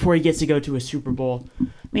before he gets to go to a Super Bowl.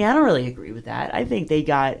 mean, I don't really agree with that. I think they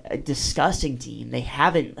got a disgusting team. They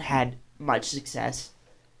haven't had much success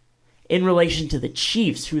in relation to the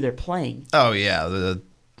Chiefs, who they're playing. Oh yeah,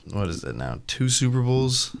 what is it now? 2 Super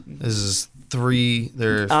Bowls. This is 3.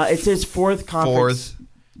 They're it's his fourth conference.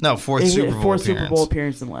 Fourth Super Bowl fourth appearance. Super Bowl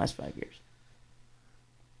appearance in the last 5 years.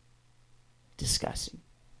 Disgusting.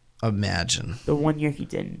 Imagine. The 1 year he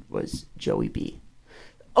didn't was Joey B.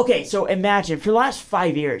 Okay, so imagine for the last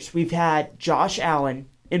 5 years we've had Josh Allen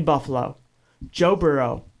in Buffalo, Joe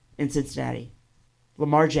Burrow in Cincinnati,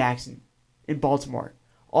 Lamar Jackson in Baltimore.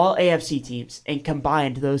 All AFC teams, and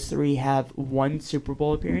combined, those 3 have 1 Super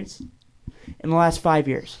Bowl appearance in the last 5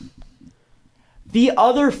 years. The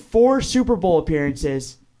other 4 Super Bowl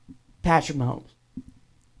appearances, Patrick Mahomes.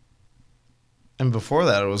 And before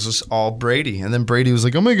that, it was just all Brady. And then Brady was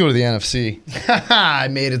like, I'm going to go to the NFC. I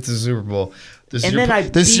made it to the Super Bowl. This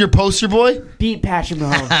is your poster boy? Beat Patrick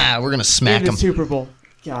Mahomes. We're going to smack in the him. Super Bowl.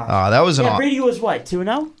 Gosh. That was an Brady was what,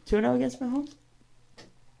 2-0? 2-0 against Mahomes?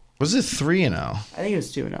 Was it 3-0? I think it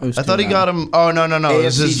was 2-0. I thought he got him. Oh, no.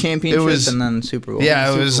 AFC Championship and then Super Bowl.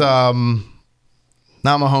 Yeah, it was not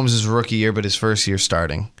Mahomes' rookie year, but his first year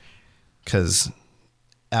starting. Because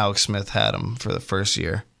Alex Smith had him for the first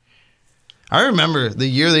year. I remember the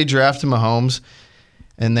year they drafted Mahomes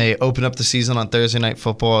and they opened up the season on Thursday Night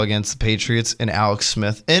Football against the Patriots and Alex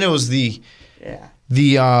Smith. And it was the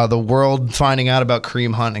world finding out about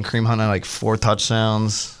Kareem Hunt, and Kareem Hunt had like 4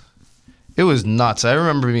 touchdowns. It was nuts. I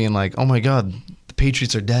remember being like, oh my God, the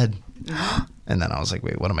Patriots are dead. And then I was like,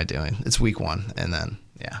 wait, what am I doing? It's week 1. And then,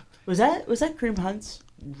 yeah. Was that Kareem Hunt's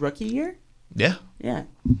rookie year? Yeah. Yeah. I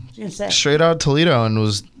was going to say. Straight out of Toledo and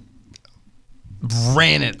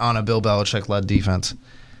ran it on a Bill Belichick-led defense.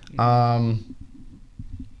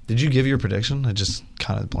 Did you give your prediction? I just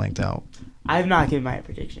kind of blanked out. I have not given my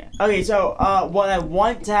prediction yet. Okay, so what I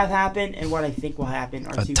want to have happen and what I think will happen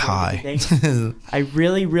are 2 tie. things. I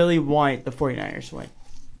really, really want the 49ers to win.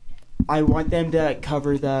 I want them to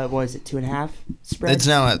cover the, 2.5 spread? It's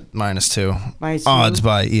now at -2. -2. Odds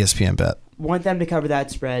by ESPN Bet. Want them to cover that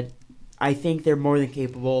spread. I think they're more than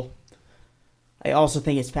capable. I also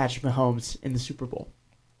think it's Patrick Mahomes in the Super Bowl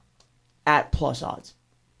at plus odds.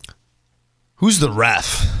 Who's the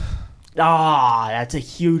ref? That's a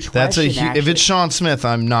huge question. If it's Sean Smith,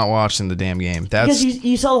 I'm not watching the damn game. Because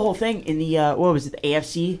you saw the whole thing in the the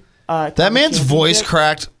AFC. That man's voice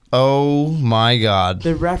cracked. Oh my God!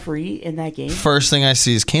 The referee in that game. First thing I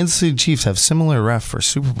see is Kansas City Chiefs have similar ref for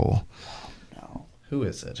Super Bowl. No. Who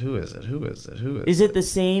is it? Is it the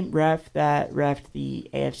same ref that refed the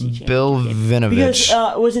AFC championship? Bill game? Vinovich.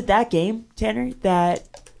 Because was it that game, Tanner, that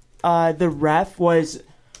the ref was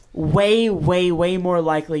way more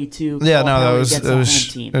likely to call against the home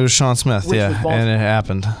team? It was Sean Smith, and it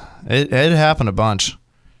happened. It happened a bunch.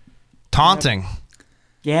 Taunting.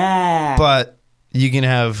 Yeah. But you can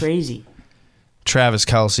have crazy Travis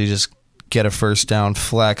Kelce just get a first down,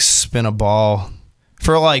 flex, spin a ball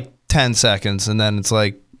for like 10 seconds, and then it's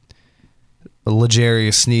like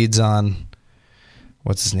L'Jarius Sneed's on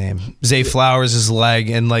what's his name? Zay Flowers' leg,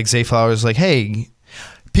 and like Zay Flowers is like, hey.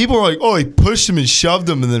 People are like, oh, he pushed him and shoved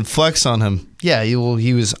him and then flexed on him. Yeah,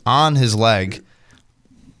 he was on his leg.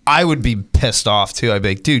 I would be pissed off, too. I'd be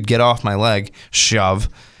like, dude, get off my leg. Shove.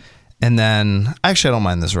 And then, actually, I don't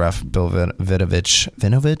mind this ref, Bill Vinovich.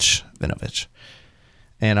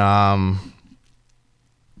 And,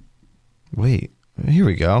 wait, here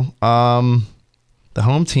we go. The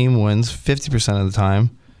home team wins 50% of the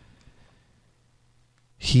time.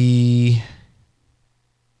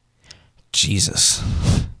 Jesus.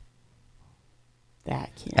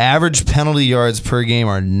 Average penalty yards per game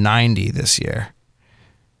are 90 this year.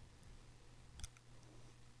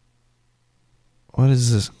 What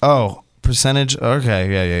is this? Oh, percentage?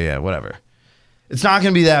 Okay, yeah, whatever. It's not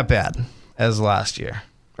going to be that bad as last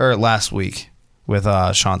week with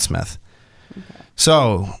Sean Smith. Okay.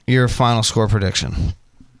 So, your final score prediction.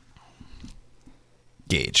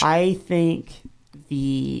 Gage. I think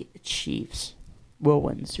the Chiefs will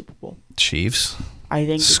win the Super Bowl. Chiefs? I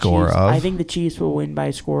think the Chiefs will win by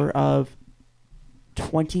a score of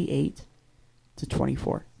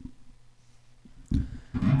 28-24.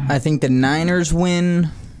 I think the Niners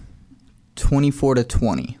win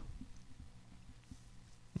 24-20.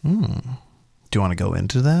 Do you want to go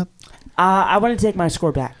into that? I want to take my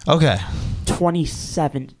score back. Okay.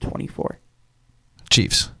 27-24.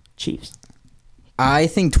 Chiefs. I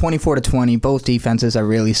think 24-20. Both defenses are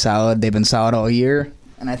really solid. They've been solid all year.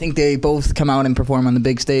 And I think they both come out and perform on the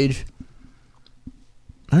big stage.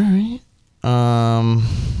 All right.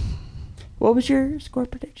 What was your score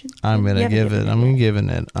prediction? I'm giving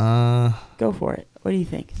it. Go for it. What do you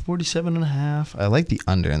think? 47.5. I like the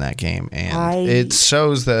under in that game, and I- it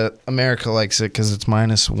shows that America likes it because it's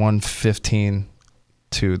minus 115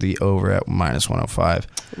 to the over at minus 105.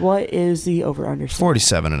 What is the over-under?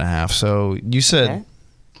 47.5. So you said Okay.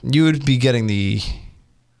 you would be getting the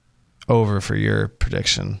over for your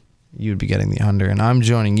prediction. You would be getting the under, and I'm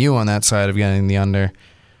joining you on that side of getting the under.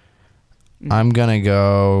 I'm going to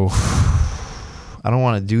go... I don't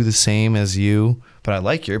want to do the same as you, but I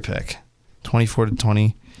like your pick.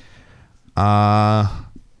 24-20.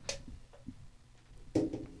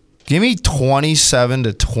 Give me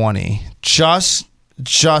 27-20.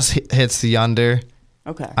 Just hits the under.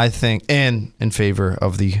 Okay. I think, and in favor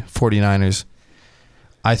of the 49ers.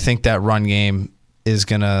 I think that run game is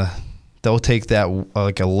they'll take that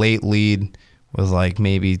like a late lead with like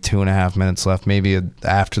maybe 2.5 minutes left, maybe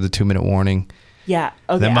after the 2-minute warning. Yeah.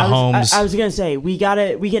 Okay. Then Mahomes. I was gonna say we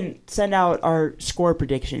can send out our score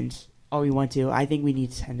predictions all we want to. I think we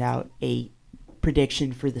need to send out a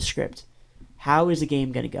prediction for the script. How is the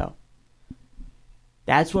game gonna go?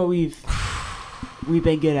 That's what we've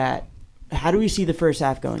been good at. How do we see the first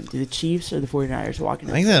half going? Do the Chiefs or the 49ers walking?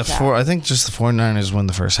 I think just the 49ers win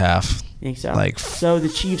the first half. You think so? So the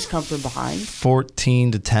Chiefs come from behind.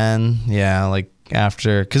 14-10. Yeah, like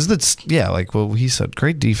after, because like what he said,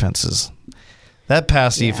 great defenses. That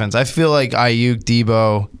pass defense, I feel like Ayuk,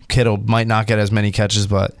 Debo, Kittle might not get as many catches,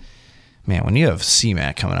 but man, when you have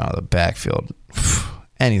C-Mac coming out of the backfield,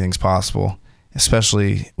 anything's possible,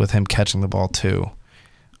 especially with him catching the ball too.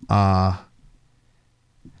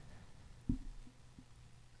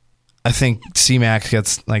 I think C-Mac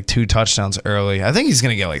gets like 2 touchdowns early. I think he's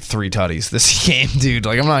going to get like 3 tutties this game, dude.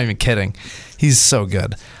 Like, I'm not even kidding. He's so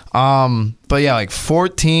good. But yeah, like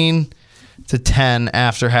 14-10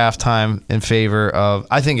 after halftime in favor of,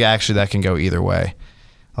 I think actually that can go either way.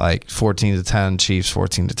 Like 14-10 Chiefs,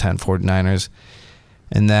 14-10 49ers.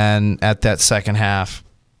 And then at that second half,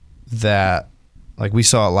 that, like we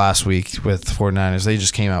saw it last week with 49ers, they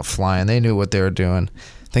just came out flying. They knew what they were doing.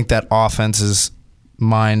 I think that offense's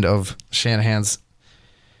mind of Shanahan's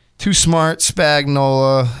too smart.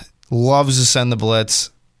 Spagnuolo loves to send the blitz,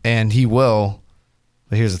 and he will.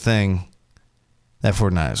 But here's the thing. That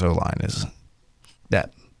 49ers O-line is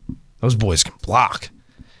that. Those boys can block.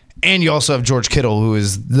 And you also have George Kittle, who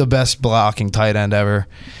is the best blocking tight end ever.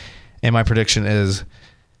 And my prediction is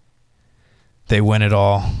they win it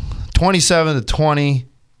all. 27-20.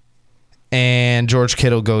 And George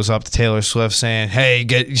Kittle goes up to Taylor Swift saying, hey,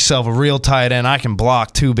 get yourself a real tight end. I can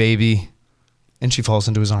block too, baby. And she falls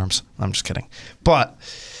into his arms. I'm just kidding. But,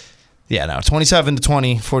 yeah, no,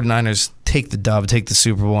 27-20, 49ers take the dub, take the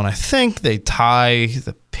Super Bowl. And I think they tie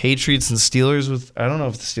the Patriots and Steelers with, I don't know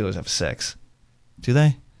if the Steelers have 6. Do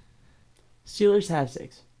they? Steelers have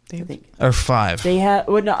 6, I think. Or 5. They have,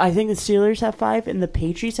 well, no, I think the Steelers have 5 and the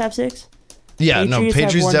Patriots have 6. Yeah, Patriots have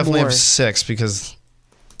Patriots one definitely more. have 6 because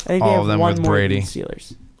I think all they have of them one with more Brady. than the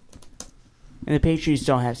Steelers. And the Patriots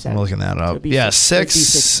don't have 7. I'm looking that So up. it'd be Yeah, six. It'd be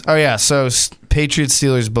 6. six. Oh, yeah. So Patriots,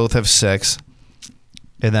 Steelers both have 6.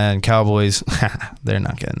 And then Cowboys, they're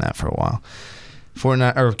not getting that for a while.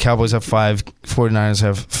 Cowboys have 5. 49ers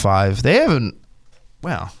have 5.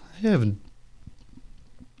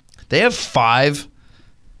 They have 5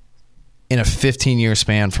 in a 15-year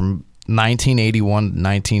span from 1981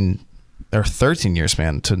 to 13-year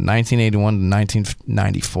span to 1981 to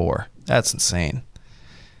 1994. That's insane.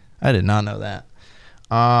 I did not know that.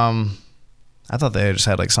 I thought they just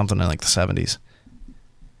had like something in like the 70s.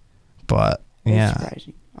 But It's yeah.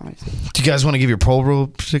 surprising, honestly. Do you guys want to give your Pro Bowl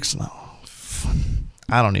prediction? No.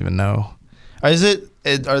 I don't even know. Are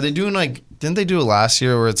they doing like, didn't they do it last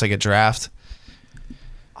year where it's like a draft?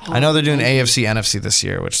 I know they're doing AFC, NFC this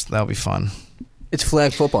year, which that'll be fun. It's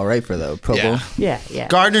flag football, right, for the Pro Bowl? Yeah.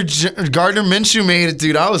 Gardner Minshew made it,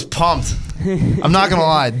 dude. I was pumped. I'm not gonna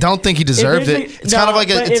lie. Don't think he deserved it. It's kind of like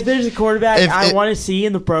if there's a quarterback I want to see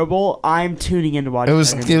in the Pro Bowl, I'm tuning in to watch. It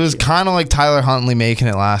was kind of like Tyler Huntley making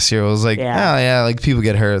it last year. It was like, yeah, like people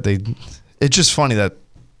get hurt. It's just funny that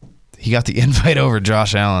he got the invite over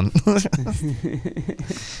Josh Allen.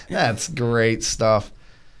 That's great stuff.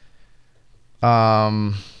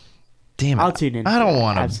 Damn it. I'll tune in. I don't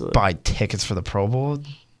want to buy tickets for the Pro Bowl.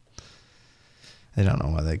 I don't know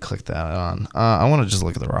why they clicked that on. I want to just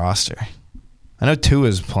look at the roster. I know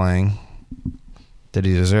Tua's playing. Did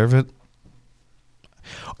he deserve it?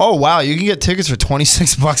 Oh, wow. You can get tickets for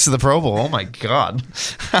 $26 to the Pro Bowl. Oh, my God.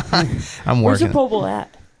 I'm working. Where's the Pro Bowl at?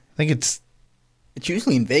 I think it's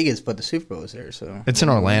usually in Vegas, but the Super Bowl is there. So it's in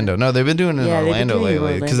Orlando. No, they've been doing it in Orlando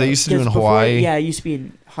lately because they used to do it in Hawaii. Yeah, it used to be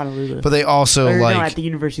in Honolulu. But they also at the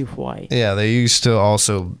University of Hawaii. Yeah, they used to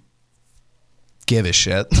also give a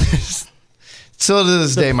shit. Still to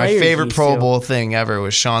this The day, my players favorite used Pro to. Bowl thing ever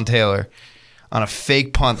was Sean Taylor on a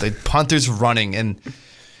fake punt. The punter's running, and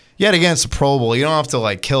yet again, it's a Pro Bowl. You don't have to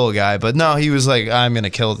like kill a guy, but no, he was like, I'm going to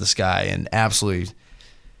kill this guy, and absolutely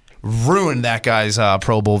ruined that guy's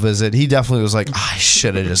Pro Bowl visit. He definitely was like, I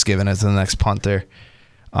should have just given it to the next punter.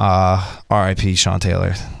 R.I.P. Sean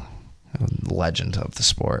Taylor, legend of the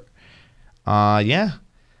sport. Yeah.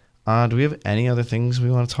 Do we have any other things we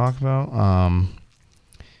want to talk about?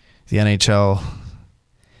 The NHL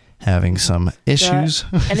having some issues.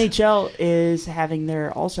 NHL is having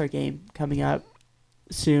their All-Star game coming up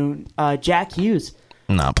soon. Jack Hughes.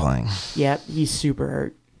 Not playing. Yep, he's super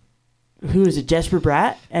hurt. Who is it? Jesper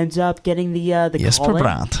Bratt ends up getting the Jesper call-in.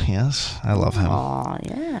 Brandt, yes. I love him. Oh,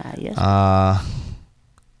 yeah. Yes.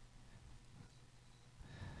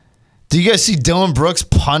 Do you guys see Dylan Brooks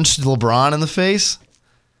punched LeBron in the face?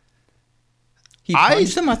 He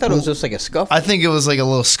punched him? I thought it was just like a scuffle. I think it was like a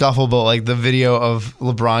little scuffle, but like the video of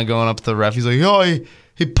LeBron going up to the ref, he's like, yo,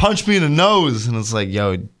 he punched me in the nose. And it's like,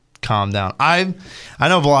 yo, calm down. I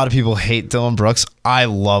know a lot of people hate Dylan Brooks. I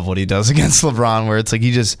love what he does against LeBron, where it's like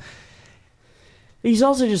He's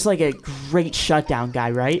also just like a great shutdown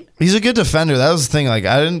guy, right? he's a good defender. That was the thing. Like,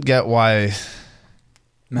 I didn't get why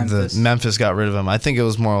Memphis. Got rid of him. I think it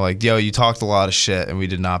was more like, yo, you talked a lot of shit and we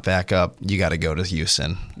did not back up. You got to go to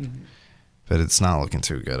Houston. Mm-hmm. But it's not looking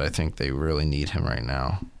too good. I think they really need him right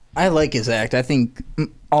now. I like his act. I think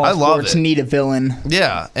all I love sports it. need a villain.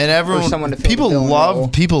 Yeah, and everyone, someone to fill the villain role.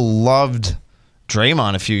 people loved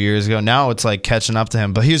Draymond a few years ago. Now it's like catching up to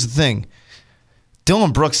him. But here's the thing: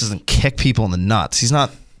 Dylan Brooks doesn't kick people in the nuts. He's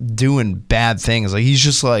not doing bad things. Like, he's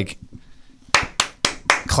just like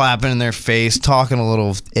clapping in their face, talking a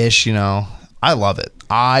little ish. You know, I love it.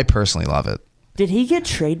 I personally love it. Did he get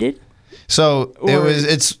traded? So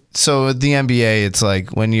so the NBA, it's like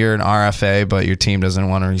when you're an RFA, but your team doesn't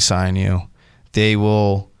want to re-sign you, they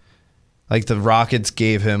will, like the Rockets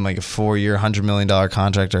gave him like a 4-year, $100 million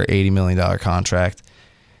contract or $80 million contract.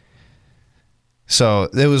 So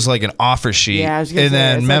it was like an offer sheet. Yeah, I was gonna and say,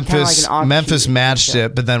 then it's like kinda like an offer Memphis sheet. matched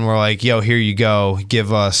it, but then we're like, yo, here you go.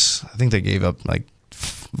 Give us, I think they gave up, like,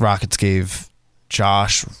 Rockets gave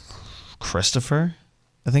Josh Christopher,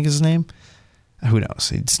 I think is his name. Who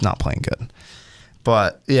knows? He's not playing good.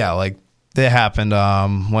 But, yeah, like, that happened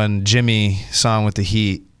when Jimmy signed with the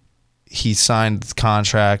Heat. He signed the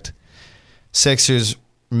contract. Sixers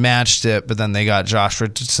matched it, but then they got Josh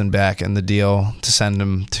Richardson back in the deal to send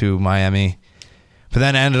him to Miami. But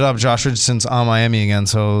then it ended up Josh Richardson's on Miami again,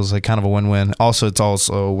 so it was like kind of a win-win. Also, it's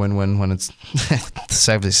also a win-win when it's the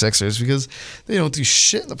 76ers because they don't do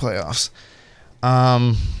shit in the playoffs.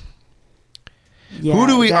 Yeah, Who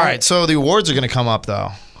do we? All right, so the awards are going to come up though.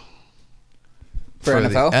 For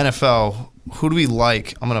NFL? The NFL, who do we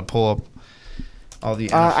like? I'm going to pull up all the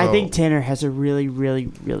NFL. I think Tanner has a really,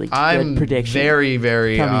 really, really good prediction. I'm very,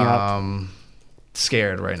 very coming up.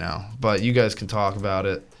 scared right now, but you guys can talk about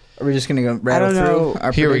it. Are we just going to go rattle through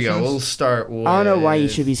our Here we predictions? go. We'll start with... I don't know why you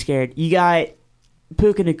should be scared. You got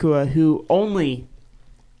Puka Nacua, who only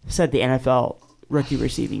set the NFL rookie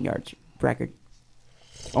receiving yards record.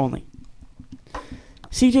 Only.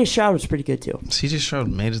 CJ Stroud was pretty good, too. CJ Stroud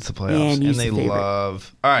made it to the playoffs, And and he's they the favorite.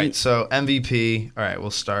 love... All right, so MVP. All right,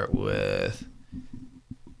 we'll start with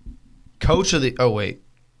Coach of the... Oh, wait.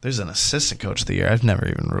 There's an assistant coach of the year. I've never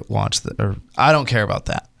even watched the... Or I don't care about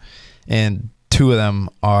that. And two of them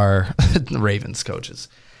are Ravens coaches.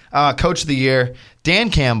 Coach of the year, Dan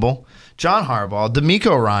Campbell, John Harbaugh,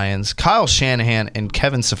 DeMeco Ryans, Kyle Shanahan, and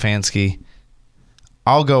Kevin Stefanski.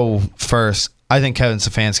 I'll go first. I think Kevin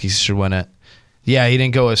Stefanski should win it. Yeah, he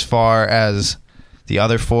didn't go as far as the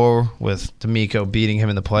other four, with DeMeco beating him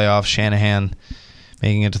in the playoffs, Shanahan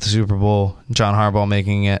making it to the Super Bowl, John Harbaugh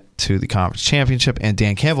making it to the conference championship, and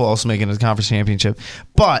Dan Campbell also making it to the conference championship.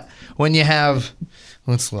 But when you have,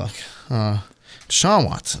 let's look, Deshaun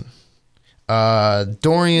Watson,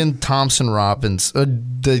 Dorian Thompson-Robins,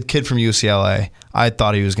 the kid from UCLA, I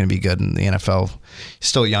thought he was going to be good in the NFL. He's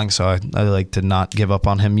still young, so I like to not give up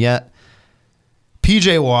on him yet.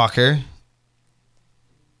 PJ Walker.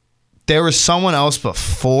 There was someone else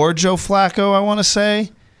before Joe Flacco, I want to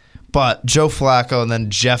say. But Joe Flacco and then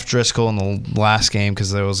Jeff Driscoll in the last game,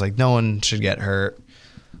 because there was like, no one should get hurt.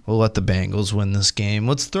 We'll let the Bengals win this game.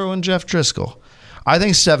 Let's throw in Jeff Driscoll. I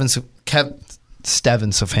think Kevin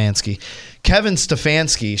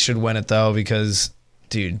Stefanski should win it, though, because,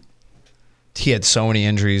 dude, he had so many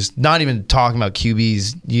injuries. Not even talking about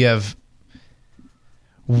QBs. You have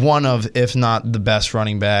one of, if not the best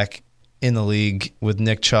running back in the league, with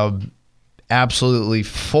Nick Chubb absolutely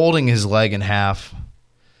folding his leg in half.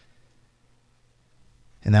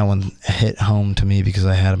 And that one hit home to me because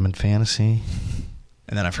I had him in fantasy.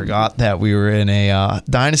 And then I forgot that we were in a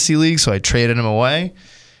dynasty league, so I traded him away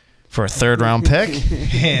for a 3rd-round pick.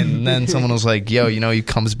 And then someone was like, yo, he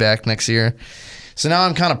comes back next year. So now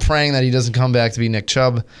I'm kind of praying that he doesn't come back to be Nick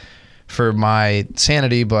Chubb for my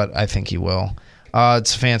sanity, but I think he will.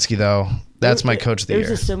 Stefanski, though, that's my coach of the year. It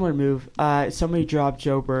was a similar move. Somebody dropped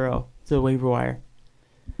Joe Burrow to the waiver wire.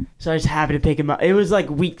 So I just happened to pick him up. It was like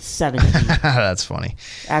week 17. That's funny.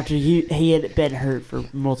 After he had been hurt for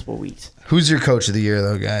multiple weeks. Who's your coach of the year,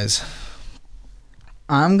 though, guys?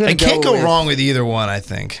 I can't go wrong with either one, I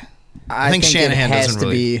think. I think Shanahan doesn't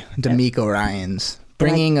really. It has to be DeMeco Ryans.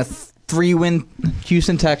 Bringing a 3-win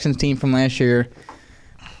Houston Texans team from last year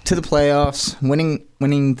to the playoffs,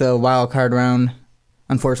 winning the wild card round.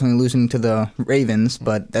 Unfortunately, losing to the Ravens,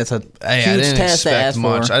 but that's a huge task to ask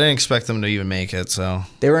for. I didn't expect them to even make it. So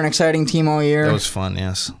they were an exciting team all year. That was fun,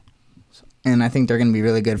 yes. And I think they're going to be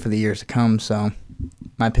really good for the years to come. So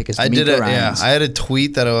my pick is DeMeco Ryans. Yeah, I had a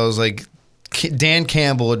tweet that I was like, Dan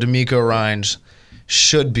Campbell or DeMeco Ryans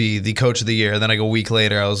should be the coach of the year. And then like a week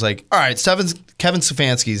later, I was like, all right, Kevin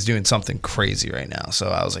Stefanski is doing something crazy right now. So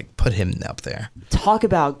I was like, put him up there. Talk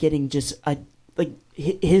about getting just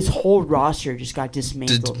his whole roster just got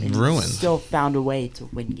dismantled and ruined. Still found a way to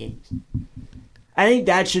win games. I think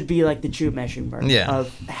that should be like the true measuring mark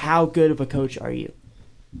of how good of a coach are you.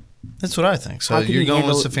 That's what I think. So you're going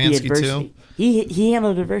with Stefanski too? He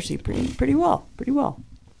handled adversity pretty well.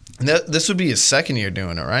 This would be his 2nd year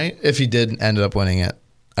doing it, right? If he did end up winning it.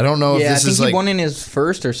 I don't know if this is I think he won in his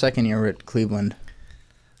 1st or 2nd year at Cleveland.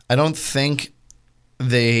 I don't think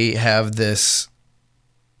they have this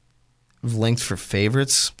linked for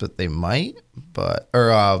favorites, but they might.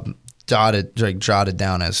 Jotted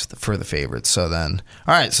down as for the favorites. So then,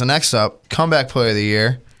 all right. So next up, comeback player of the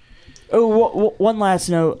year. Oh, one last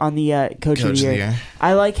note on the coach of the year.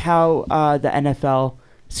 I like how the NFL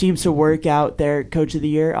seems to work out their coach of the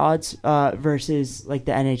year odds versus like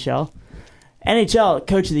the NHL. NHL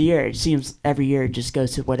coach of the year, it seems every year it just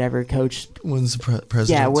goes to whatever coach wins the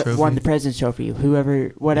President's Trophy. Won the President's Trophy.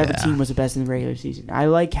 Whatever team was the best in the regular season. I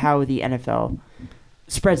like how the NFL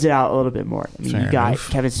spreads it out a little bit more. I mean, you got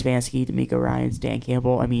Kevin Stefanski, DeMeco Ryans, Dan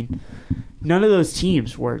Campbell. I mean, none of those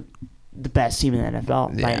teams were the best team in the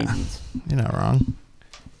NFL by any means. You're not wrong.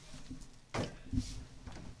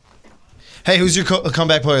 Hey, who's your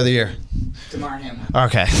comeback player of the year? Damar Hamlin.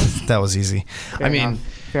 Okay, that was easy.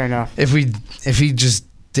 Fair enough. If he just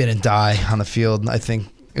didn't die on the field, I think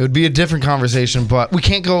it would be a different conversation. But we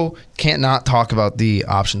can't not talk about the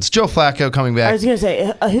options. Joe Flacco coming back. I was gonna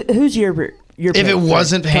say, who's your pick if it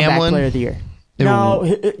wasn't Hamlin, player of the year?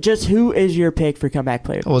 No, just who is your pick for comeback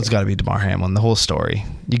player? Well, it's got to be Damar Hamlin. The whole story,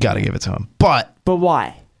 you got to give it to him. But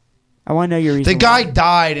why? I want to know your reason. The guy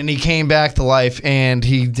died and he came back to life, and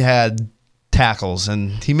he had tackles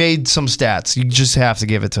and he made some stats. You just have to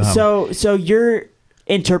give it to him. So your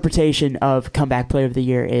interpretation of comeback player of the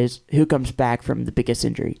year is who comes back from the biggest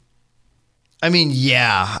injury. I mean,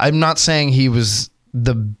 yeah, I'm not saying he was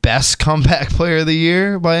the best comeback player of the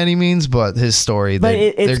year by any means, but his story. But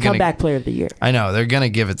it's comeback player of the year. I know they're gonna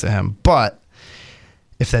give it to him, but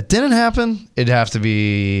if that didn't happen, it'd have to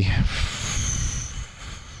be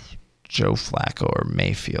Joe Flacco or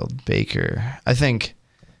Mayfield, Baker. I think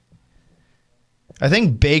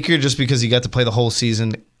Baker, just because he got to play the whole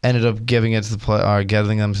season, ended up getting them to the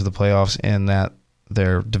playoffs, and that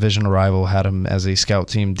their divisional rival had him as a scout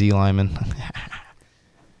team D lineman.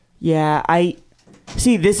 Yeah, I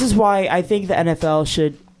see. This is why I think the NFL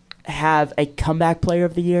should have a comeback player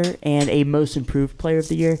of the year and a most improved player of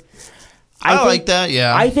the year. I like that.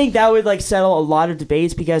 Yeah, I think that would settle a lot of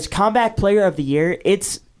debates, because comeback player of the year,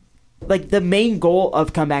 it's like the main goal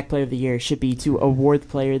of comeback player of the year should be to award the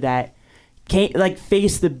player that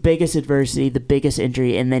faced the biggest adversity, the biggest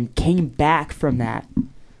injury, and then came back from that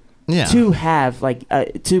to have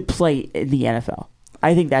to play in the NFL.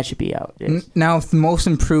 I think that should be out. Now, if the most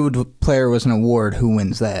improved player was an award, who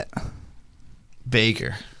wins that?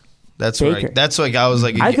 Baker. That's like I was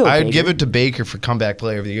like, I'd give it to Baker for comeback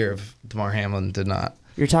player of the year if Damar Hamlin did not.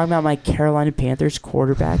 You're talking about my Carolina Panthers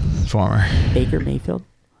quarterback, former Baker Mayfield.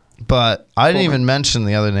 But I didn't even mention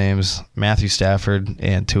the other names: Matthew Stafford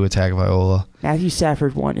and Tua Tagovailoa. Matthew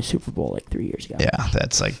Stafford won a Super Bowl 3 years ago. Yeah,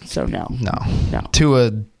 that's so no.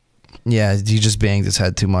 Tua, yeah, he just banged his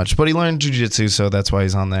head too much, but he learned jiu-jitsu, so that's why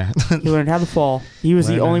he's on there. He learned how to fall. He was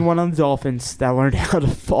the only one on the Dolphins that learned how to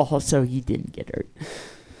fall, so he didn't get hurt.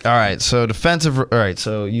 All right, so defensive. All right,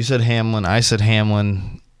 so you said Hamlin. I said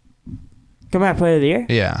Hamlin. Comeback player of the year?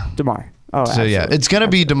 Yeah, Damar. Oh, so absolutely. Yeah, it's gonna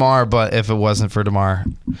be Damar, but if it wasn't for Damar,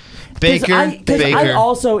 Baker. I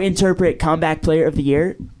also interpret comeback player of the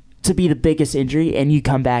year to be the biggest injury, and you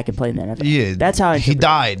come back and play in the NFL. Yeah, that's how he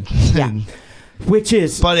died. Yeah, which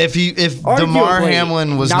is. But if DeMar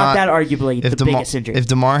Hamlin was not that arguably the biggest injury, if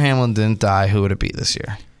DeMar Hamlin didn't die, who would it be this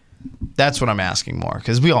year? That's what I'm asking more,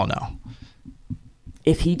 because we all know.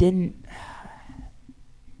 If he didn't.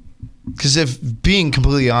 Because if being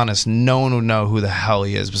completely honest, no one would know who the hell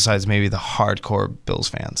he is besides maybe the hardcore Bills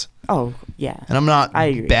fans. Oh yeah, and I'm not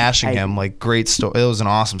bashing him. Like, great story. It was an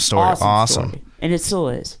awesome story. Awesome. Story. And it still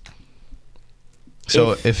is.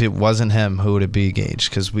 So if it wasn't him, who would it be, Gage?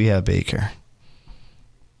 Because we have Baker.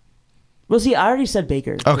 Well, see, I already said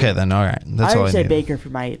Baker. Okay, then all right. That's all I already said need. Baker for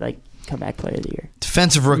my comeback player of the year.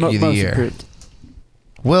 Defensive rookie of the year. Improved.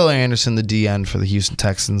 Will Anderson, the DN for the Houston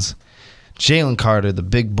Texans. Jalen Carter, the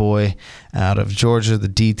big boy out of Georgia, the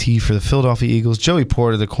DT for the Philadelphia Eagles. Joey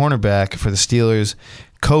Porter, the cornerback for the Steelers.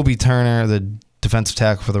 Kobe Turner, the defensive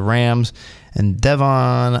tackle for the Rams. And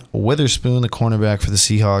Devon Witherspoon, the cornerback for the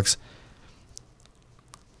Seahawks.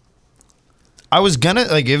 I was gonna,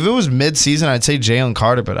 if it was mid-season, I'd say Jalen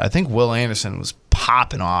Carter, but I think Will Anderson was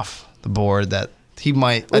popping off the board that he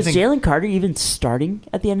might. Was Jalen Carter even starting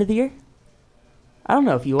at the end of the year? I don't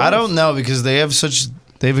know if he was. I don't know, because they have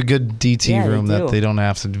a good DT room that they don't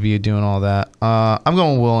have to be doing all that. I'm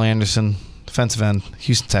going with Will Anderson, defensive end,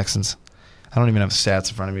 Houston Texans. I don't even have the stats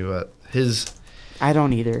in front of me, but I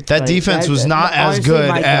don't either. That defense was not as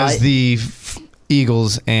good as the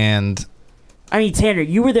Eagles, and I mean, Tanner,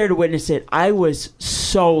 you were there to witness it. I was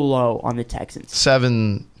so low on the Texans.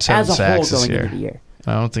 Seven as a sacks whole this going year. into the year.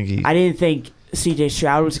 I didn't think C.J.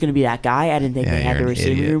 Stroud was going to be that guy. I didn't think they had the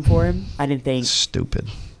receiving room for him. I didn't think stupid.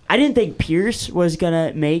 I didn't think Pierce was going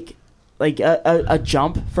to make a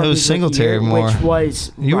jump from it was his Singletary year, more. which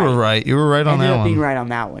was you were right. You were right on that one. Ended up being right on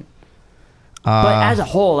that one. But as a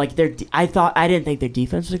whole, I didn't think their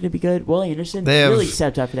defense was going to be good. Will Anderson really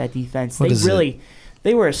stepped up for that defense.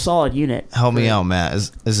 They were a solid unit. Help me out, Matt.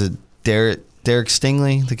 Is it Derek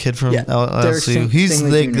Stingley, the kid from LSU? He's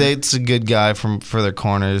it's a good guy for their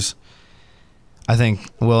corners. I think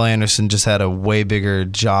Will Anderson just had a way bigger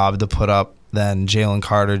job to put up than Jalen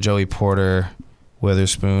Carter, Joey Porter,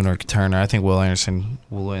 Witherspoon, or Turner. I think Will Anderson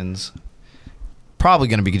wins. Probably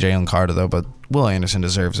going to be Jalen Carter, though, but Will Anderson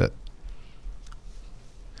deserves it.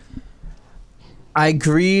 I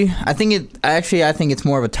agree. I think it's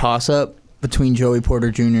more of a toss-up between Joey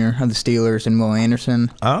Porter Jr. of the Steelers and Will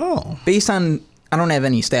Anderson. Oh. Based on, I don't have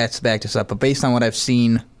any stats to back this up, but based on what I've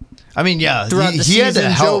seen. I mean, yeah, throughout the he season, had to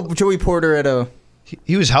help. Joey Porter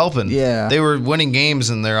he was helping. Yeah. They were winning games,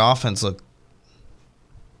 and their offense looked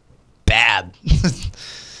bad.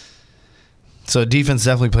 So defense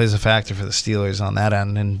definitely plays a factor for the Steelers on that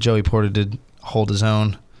end, and Joey Porter did hold his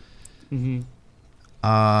own.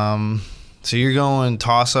 Mm-hmm. So you're going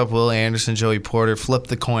toss-up Will Anderson, Joey Porter. Flip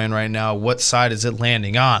the coin right now. What side is it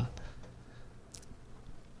landing on?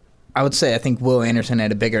 I would say I think Will Anderson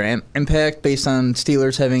had a bigger impact based on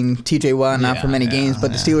Steelers having T.J. Watt not for many games,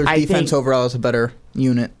 but the Steelers' defense overall is a better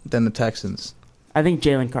unit than the Texans. I think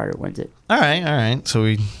Jalen Carter wins it. All right. So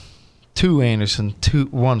we 2 Anderson,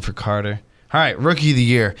 1 for Carter. All right, Rookie of the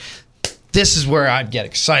Year. This is where I'd get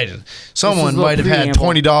excited. Someone might have had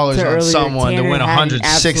 $20 on someone to win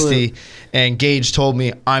 $160, and Gage told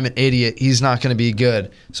me I'm an idiot. He's not going to be good.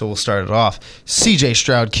 So we'll start it off. C.J.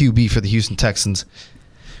 Stroud, QB for the Houston Texans.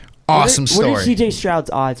 Awesome story. What are C.J. Stroud's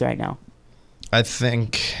odds right now? I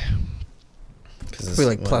think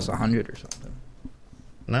probably plus 100 or something.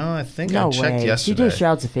 No, I think I checked yesterday. C.J.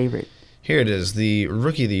 Stroud's a favorite. Here it is, the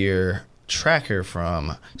Rookie of the Year tracker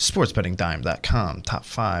from sportsbettingdime.com, top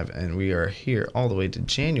 5, and we are here all the way to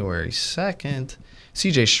January 2nd.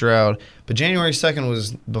 C.J. Stroud, but January 2nd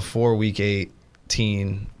was before week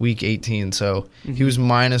 18, so he was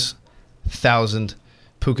minus 1,000.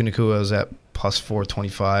 Puka Nacua was at plus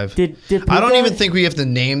 425. Did I don't even think we have to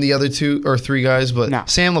name the other 2 or 3 guys, but no.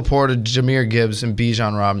 Sam Laporta, Jahmyr Gibbs, and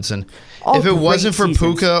Bijan Robinson. If it wasn't for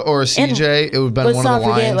Puka or CJ, it would have been one of the Lions. Let's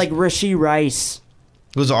not forget, like, Rashee Rice.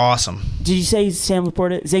 It was awesome. Did you say Sam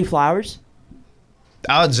Laporta? Zay Flowers?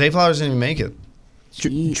 Zay Flowers didn't even make it.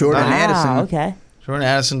 Jordan Addison. Okay. Jordan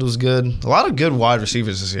Addison was good. A lot of good wide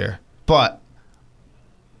receivers this year. But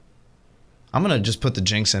I'm going to just put the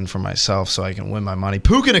jinx in for myself so I can win my money.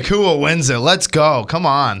 Puka Nacua wins it. Let's go. Come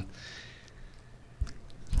on.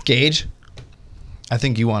 Gage, I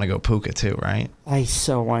think you want to go Puka too, right? I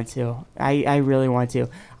so want to. I really want to.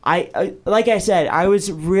 I like I said, I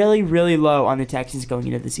was really, really low on the Texans going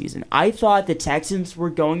into the season. I thought the Texans were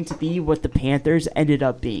going to be what the Panthers ended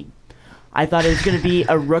up being. I thought it was going to be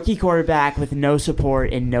a rookie quarterback with no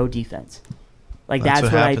support and no defense. Like, that's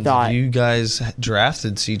what I thought. If you guys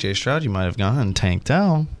drafted C.J. Stroud, you might have gone and tanked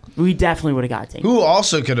out. We definitely would have got Tank. Who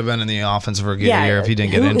also could have been in the offensive rookie of the year if he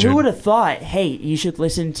didn't get injured. Who would have thought, hey, you should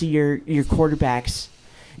listen to your quarterback's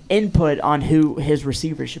input on who his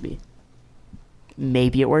receiver should be?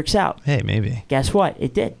 Maybe it works out. Hey, maybe. Guess what?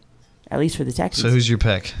 It did, at least for the Texans. So who's your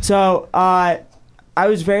pick? So I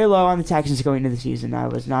was very low on the Texans going into the season. I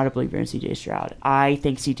was not a believer in C.J. Stroud. I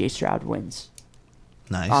think C.J. Stroud wins.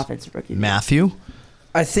 Nice. Offensive rookie. Matthew?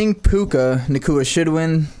 I think Puka Nacua should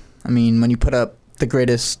win. I mean, when you put up the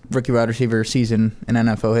greatest rookie wide receiver season in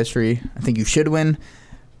NFL history, I think you should win.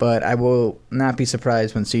 But I will not be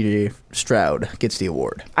surprised when C.J. Stroud gets the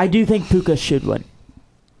award. I do think Puka should win.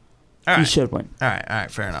 All right. He should win. All right,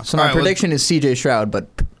 fair enough. So my prediction is C.J. Stroud, but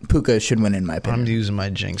Puka should win in my opinion. I'm using my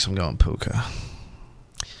jinx. I'm going Puka.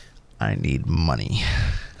 I need money.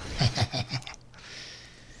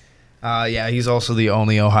 Yeah, he's also the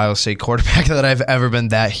only Ohio State quarterback that I've ever been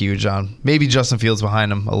that huge on. Maybe Justin Fields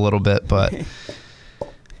behind him a little bit, but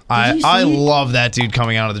I love that dude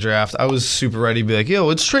coming out of the draft. I was super ready to be like, yo,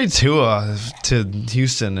 let's trade Tua to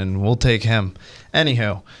Houston and we'll take him.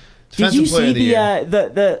 Anywho, did you see the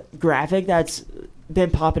the graphic that's been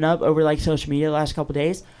popping up over like social media the last couple of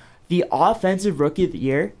days? The offensive rookie of the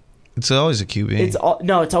year. It's always a QB. It's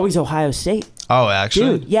always Ohio State. Oh,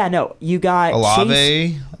 actually? Dude, yeah, no. You got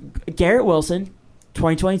Olave, Garrett Wilson,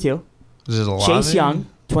 2022. Is it Olave? Chase Young,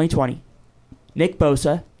 2020. Nick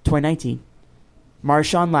Bosa, 2019.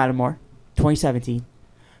 Marshawn Lattimore, 2017.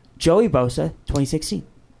 Joey Bosa, 2016.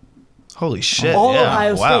 Holy shit. All yeah.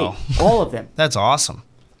 Ohio wow. State. All of them. That's awesome.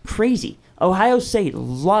 Crazy. Ohio State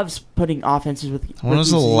loves putting offenses with. When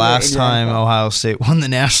was the last time Ohio State won the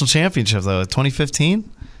national championship, though? 2015?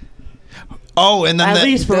 Oh, and then that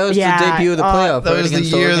was the debut of the playoff. That was the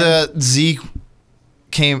year that Zeke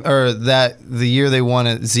came, or that the year they won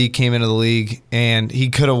it, Zeke came into the league, and he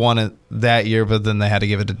could have won it that year, but then they had to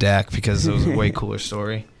give it to Dak because it was a way cooler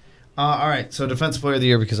story. All right, so Defensive Player of the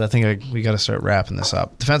Year, because I think we got to start wrapping this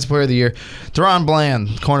up. Defensive Player of the Year, Deron Bland,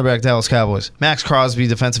 cornerback, Dallas Cowboys. Max Crosby,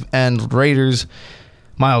 defensive end, Raiders.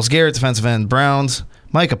 Myles Garrett, defensive end, Browns.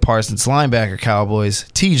 Micah Parsons, linebacker, Cowboys.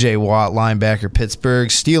 T.J. Watt, linebacker, Pittsburgh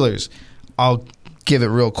Steelers. I'll give it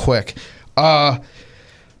real quick.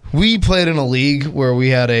 We played in a league where we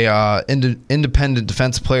had a independent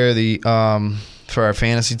defensive player for our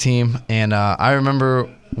fantasy team, and I remember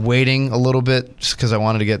waiting a little bit just because I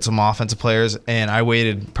wanted to get some offensive players, and I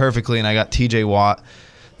waited perfectly, and I got T.J. Watt.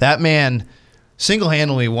 That man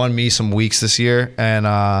single-handedly won me some weeks this year, and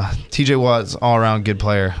T.J. Watt is an all-around good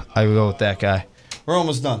player. I would go with that guy. We're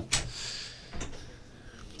almost done.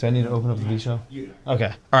 Do I need to open up the V show? Yeah.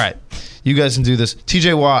 Okay. All right. You guys can do this.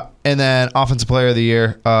 T.J. Watt, and then Offensive Player of the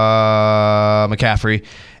Year, McCaffrey,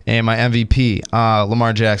 and my MVP,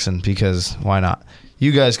 Lamar Jackson, because why not?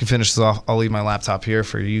 You guys can finish this off. I'll leave my laptop here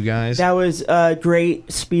for you guys. That was a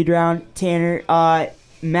great speed round, Tanner.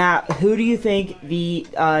 Matt, who do you think the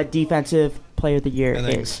Defensive Player of the Year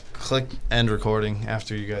is? Click end recording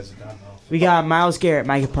after you guys are done. We got Myles Garrett,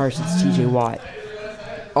 Micah Parsons, T.J. Watt.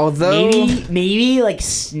 Although maybe like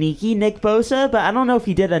sneaky Nick Bosa, but I don't know if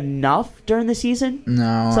he did enough during the season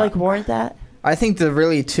to warrant that. I think the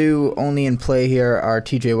really two only in play here are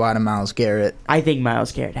T.J. Watt and Myles Garrett. I think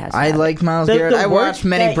Myles Garrett has. I like Myles Garrett. I watched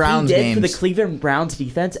many Browns games for the Cleveland Browns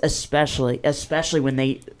defense, especially when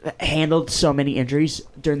they handled so many injuries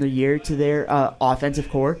during the year to their offensive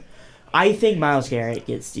core. I think Myles Garrett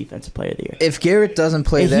gets Defensive Player of the Year. If Garrett doesn't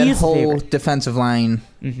play, that whole defensive line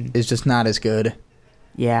is just not as good.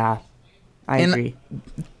 Yeah, I agree.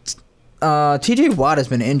 T.J. Watt has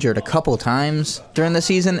been injured a couple times during the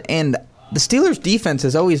season, and the Steelers' defense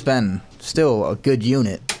has always been still a good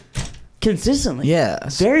unit. Consistently. Yeah.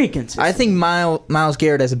 Very consistent. I think Myles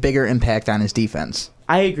Garrett has a bigger impact on his defense.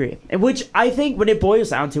 I agree. Which I think when it boils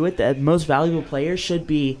down to it, the most valuable player should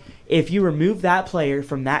be, if you remove that player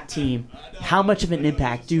from that team, how much of an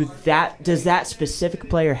impact does that specific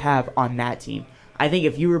player have on that team? I think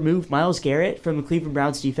if you remove Myles Garrett from the Cleveland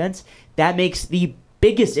Browns defense, that makes the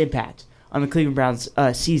biggest impact on the Cleveland Browns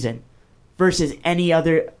season versus any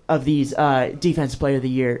other of these Defensive Player of the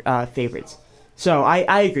Year favorites. So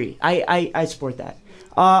I agree. I support that.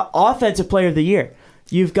 Offensive Player of the Year.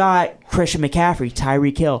 You've got Christian McCaffrey,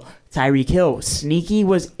 Tyreek Hill. Tyreek Hill, sneaky,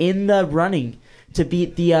 was in the running to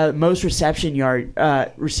beat the most receiving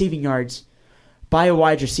yards by a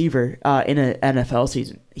wide receiver in an NFL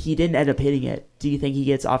season. He didn't end up hitting it. Do you think he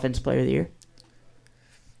gets Offensive Player of the Year?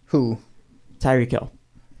 Who? Tyreek Hill.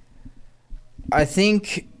 I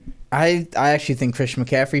actually think Christian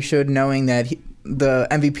McCaffrey should, knowing that the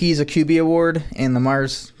MVP is a QB award, and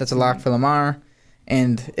that's a lock for Lamar.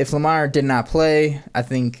 And if Lamar did not play, I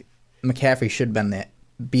think McCaffrey should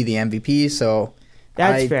be the MVP. So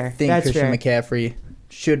That's fair. I think That's Christian fair. McCaffrey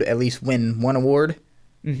should at least win one award.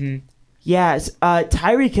 Yes,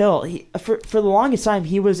 Tyreek Hill. For the longest time,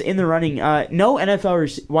 he was in the running. No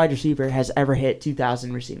NFL wide receiver has ever hit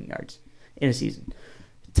 2,000 receiving yards in a season.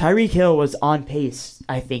 Tyreek Hill was on pace,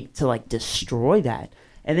 I think, to like destroy that.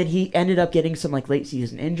 And then he ended up getting some like late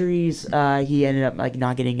season injuries. He ended up like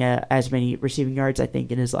not getting as many receiving yards, I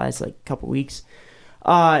think, in his last like couple weeks.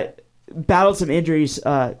 Battled some injuries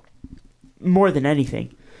more than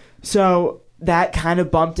anything, so that kind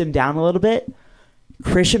of bumped him down a little bit.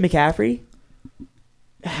 Christian McCaffrey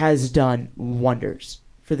has done wonders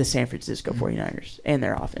for the San Francisco 49ers and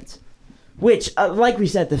their offense, which, like we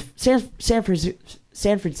said, the San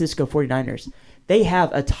Francisco 49ers, they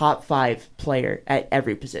have a top 5 player at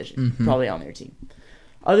every position, probably on their team.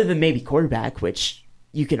 Other than maybe quarterback, which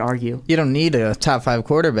you can argue. You don't need a top 5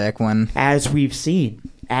 quarterback when... As we've seen.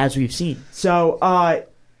 So,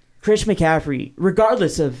 Christian McCaffrey,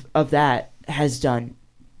 regardless of that, has done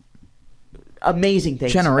amazing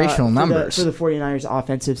things. Generational numbers. For the 49ers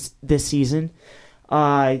offensive this season.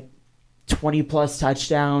 20-plus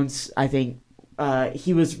touchdowns. I think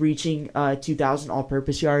he was reaching 2,000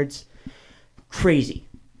 all-purpose yards. Crazy.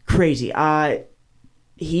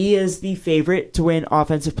 He is the favorite to win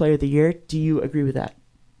Offensive Player of the Year. Do you agree with that?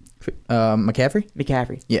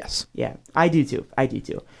 McCaffrey? Yes. Yeah, I do too. I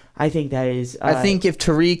think that is... I think if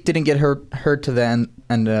Tariq didn't get hurt to the end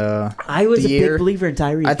I was a big believer in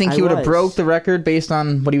Tyreek. I think he would have broke the record based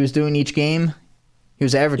on what he was doing each game. He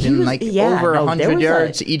was averaging over 100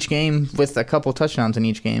 yards each game with a couple touchdowns in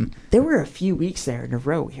each game. There were a few weeks there in a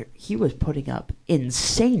row here. He was putting up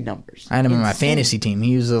insane numbers. I had him on my fantasy team.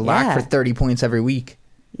 He was a lock for 30 points every week.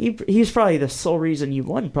 He's probably the sole reason you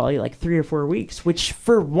won probably like 3 or 4 weeks, which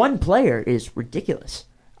for one player is ridiculous.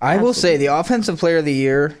 I will say the Offensive Player of the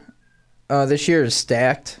Year this year is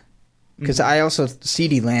stacked because I also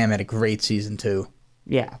CeeDee Lamb had a great season too.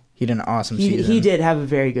 Yeah. He did an awesome season. He did have a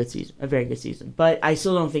very good season. But I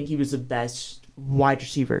still don't think he was the best wide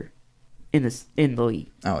receiver in the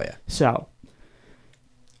league. Oh yeah. So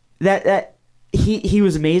that he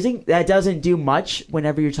was amazing. That doesn't do much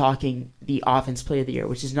whenever you're talking the Offense Player of the Year,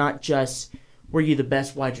 which is not just were you the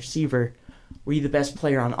best wide receiver, were you the best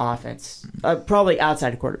player on offense? Probably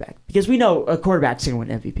outside of quarterback, because we know a quarterback's going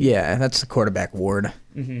to win MVP. Yeah, that's the quarterback award.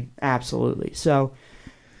 Absolutely. So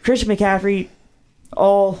Christian McCaffrey,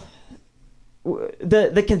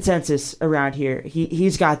 the consensus around here,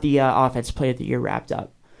 he's got the Offense Player of the Year wrapped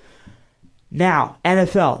up. Now,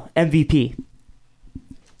 NFL MVP.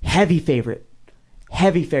 Heavy favorite,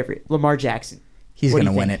 Lamar Jackson. He's going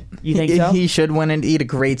to win it. You think so? He should win it. He had a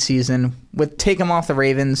great season. Take him off the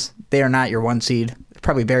Ravens. They are not your 1 seed.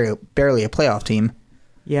 Probably barely a playoff team.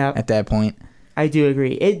 Yeah. At that point. I do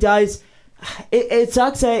agree. It does. It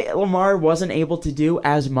sucks that Lamar wasn't able to do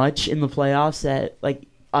as much in the playoffs that like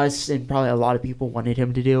us and probably a lot of people wanted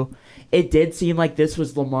him to do. It did seem like this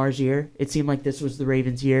was Lamar's year. It seemed like this was the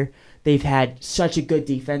Ravens' year. They've had such a good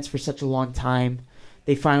defense for such a long time.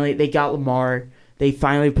 They got Lamar. They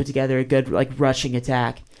finally put together a good rushing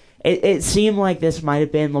attack. It seemed like this might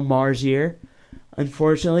have been Lamar's year.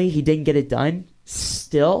 Unfortunately, he didn't get it done.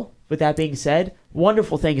 Still, with that being said,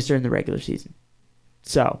 wonderful things during the regular season.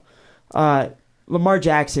 So, Lamar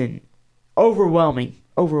Jackson, overwhelming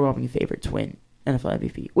favorite to win NFL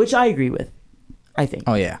MVP, which I agree with, I think.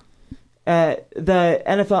 Oh, yeah. The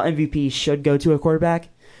NFL MVP should go to a quarterback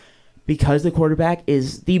because the quarterback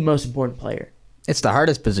is the most important player. It's the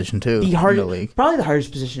hardest position, too, in the league. Probably the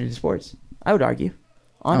hardest position in sports, I would argue.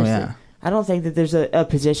 Honestly. Oh, yeah. I don't think that there's a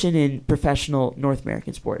position in professional North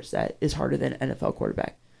American sports that is harder than NFL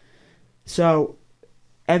quarterback. So,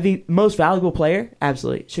 most valuable player,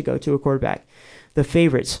 absolutely, should go to a quarterback. The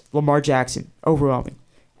favorites, Lamar Jackson, overwhelming.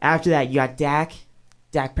 After that, you got Dak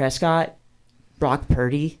Prescott, Brock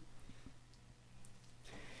Purdy,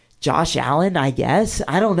 Josh Allen, I guess.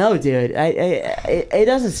 I don't know, dude. It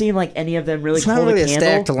doesn't seem like any of them really. It's not really a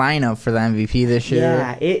stacked lineup for the MVP this year.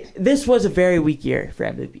 Yeah, this was a very weak year for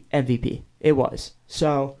MVP. It was.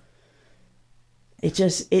 So it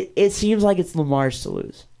seems like it's Lamar's to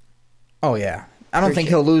lose. Oh yeah, I don't think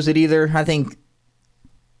he'll lose it either. I think.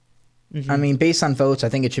 I mean, based on votes, I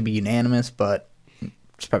think it should be unanimous, but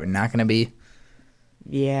it's probably not going to be.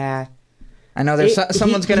 Yeah. I know there's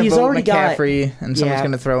someone's going to vote McCaffrey, and someone's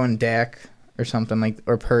going to throw in Dak or something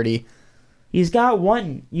or Purdy. He's got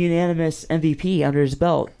one unanimous MVP under his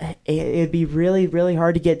belt. It'd be really, really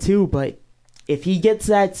hard to get two, but if he gets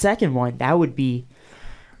that second one, that would be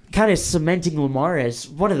kind of cementing Lamar as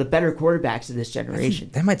one of the better quarterbacks of this generation.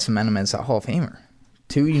 That might cement him as a Hall of Famer.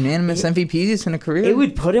 2 unanimous MVPs in a career. It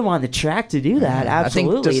would put him on the track to do that.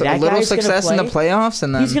 Absolutely. I think just that a little guy's gonna success in the play- playoffs,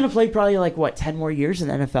 and then He's going to play probably 10 more years in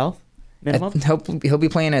the NFL minimum. he'll be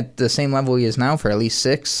playing at the same level he is now for at least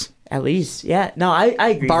 6. At least, yeah. No, I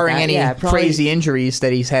agree. Barring with that. any Yeah, probably- crazy injuries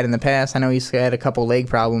that he's had in the past. I know he's had a couple leg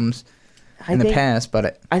problems in the past,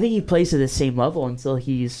 but I think he plays at the same level until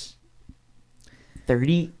he's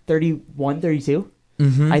 30, 31, 32.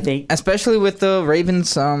 I think. Especially with the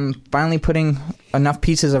Ravens finally putting enough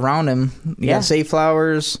pieces around him. You got Zay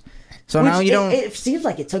Flowers. So now you don't... It seems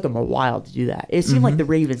like it took him a while to do that. It seemed like the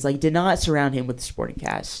Ravens did not surround him with the supporting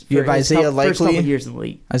cast. You have Isaiah First couple Likely. years in the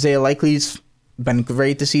league. Isaiah Likely's been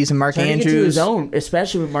great this season. Mark Turning it to Andrews. his own,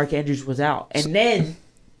 especially when Mark Andrews was out. And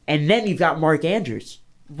then you've got Mark Andrews,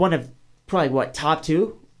 one of probably, top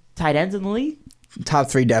 2 tight ends in the league? Top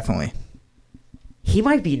 3, definitely. He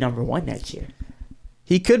might be number 1 next year.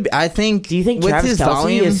 He could be. I think. Do you think with Travis his Kelce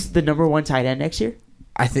volume, is the number 1 tight end next year?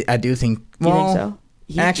 I do think. Do you Well, think so?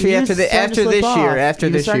 Actually, after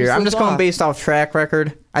this year, I'm just going based off track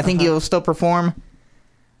record. I think he'll still perform.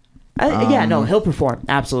 He'll perform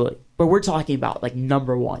absolutely. But we're talking about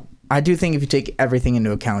number 1. I do think if you take everything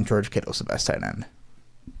into account, George Kittle's the best tight end.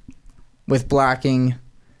 With blocking,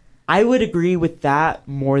 I would agree with that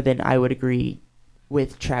more than I would agree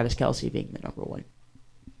with Travis Kelce being the number 1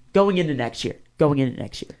 going into next year.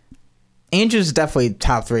 Andrews is definitely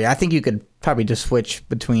top 3. I think you could probably just switch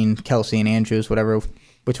between Kelce and Andrews,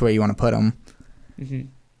 which way you want to put them. Mm-hmm.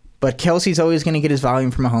 But Kelsey's always going to get his volume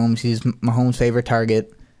from Mahomes. He's Mahomes' favorite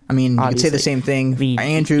target. I mean, you could say the same thing. I mean,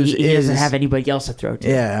 Andrews he doesn't have anybody else to throw to.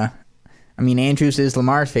 Yeah. I mean, Andrews is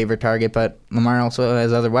Lamar's favorite target, but Lamar also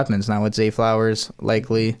has other weapons now with Zay Flowers,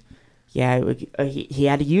 Likely. Yeah, he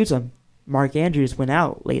had to use them. Mark Andrews went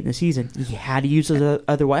out late in the season. He had to use those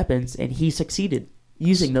other weapons, and he succeeded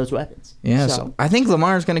using those weapons. Yeah, so I think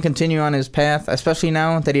Lamar's going to continue on his path, especially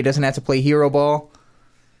now that he doesn't have to play hero ball.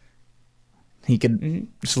 He could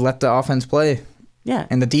just let the offense play. Yeah.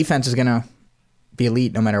 And the defense is going to be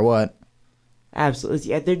elite no matter what.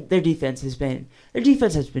 Absolutely. Yeah, their defense has been They're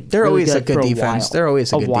really always a good defense. They're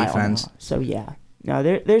always a good defense. So yeah. No,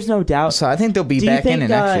 there's no doubt. So I think they'll be back in it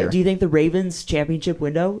next year. Do you think the Ravens championship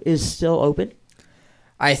window is still open?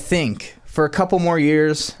 I think for a couple more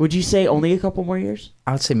years. Would you say only a couple more years?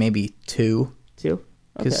 I would say maybe 2. 2?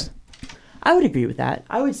 Okay. I would agree with that.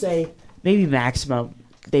 I would say maybe maximum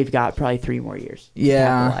they've got probably 3 more years. Yeah.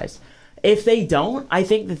 Capitalize. If they don't, I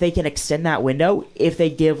think that they can extend that window if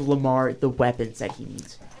they give Lamar the weapons that he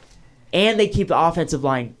needs. And they keep the offensive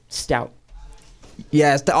line stout.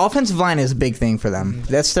 Yes, the offensive line is a big thing for them.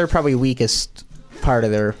 That's their probably weakest part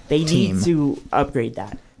of their They team. need to upgrade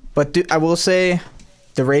that. But I will say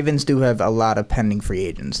the Ravens do have a lot of pending free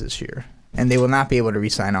agents this year. And they will not be able to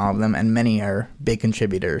re-sign all of them, and many are big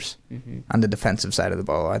contributors on the defensive side of the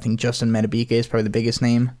ball. I think Justin Madubuike is probably the biggest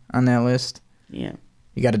name on that list. Yeah.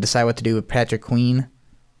 You got to decide what to do with Patrick Queen.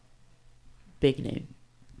 Big name.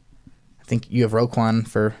 I think you have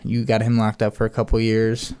Roquan you got him locked up for a couple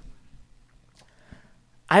years.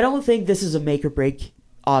 I don't think this is a make or break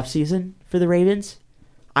offseason for the Ravens.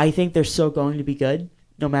 I think they're still going to be good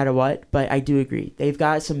no matter what, but I do agree. They've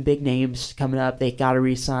got some big names coming up. They got to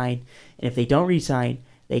re-sign, and if they don't re-sign,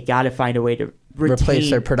 they got to find a way to replace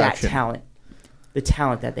their production. That talent, the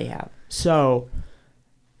talent that they have. So,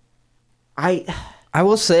 I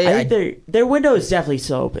will say I think their window is definitely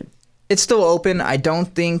still open. It's still open. I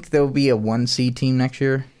don't think there'll be a 1-seed team next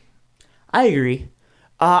year. I agree.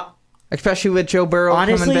 Especially with Joe Burrow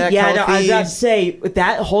coming back healthy. No, I was about to say, with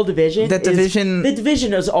that whole division, the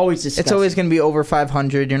division is always disgusting. It's always going to be over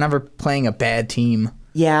 500. You're never playing a bad team.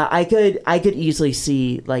 Yeah, I could easily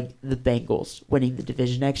see the Bengals winning the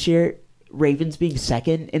division next year, Ravens being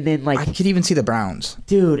second, and then I could even see the Browns.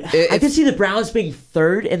 Dude, I could see the Browns being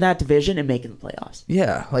third in that division and making the playoffs.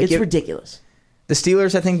 Yeah, it's ridiculous. The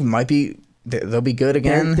Steelers, I think, they'll be good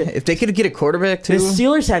again if they could get a quarterback too. The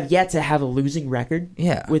Steelers have yet to have a losing record.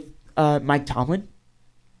 Yeah. With Mike Tomlin,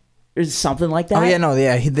 or something like that. Oh yeah, no,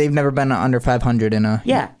 yeah, they've never been under 500 in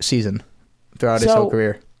a season throughout his whole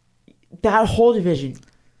career. That whole division,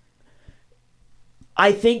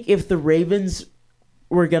 I think, if the Ravens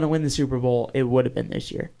were going to win the Super Bowl, it would have been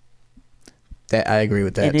this year. I agree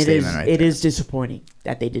with that statement. It is disappointing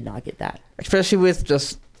that they did not get that, especially with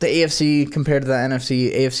just the AFC compared to the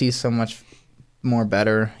NFC. AFC is so much more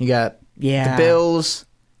better. You got the Bills.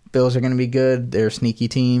 Bills are going to be good. They're a sneaky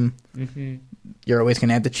team. Mm-hmm. You're always going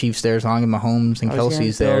to have the Chiefs there as long as Mahomes and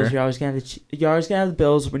Kelsey's there. You're always going to have the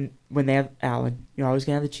Bills when they have Allen. You're always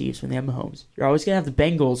going to have the Chiefs when they have Mahomes. You're always going to have the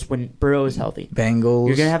Bengals when Burrow is healthy. Bengals.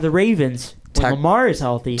 You're going to have the Ravens when Lamar is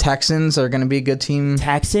healthy. Texans are going to be a good team.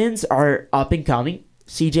 Texans are up and coming.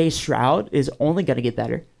 C.J. Stroud is only going to get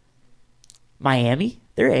better. Miami,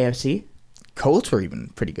 they're AFC. Colts were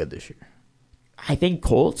even pretty good this year. I think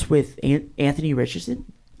Colts with Anthony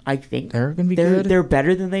Richardson, I think they're going to be good. They're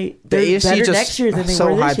better than they. The They're AFC better just next year than they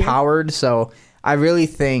so were this year. high powered. So I really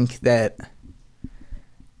think that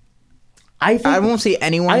I won't say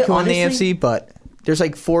anyone can win the AFC, but there's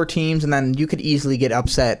like 4 teams, and then you could easily get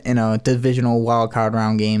upset in a divisional wild card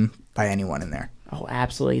round game by anyone in there. Oh,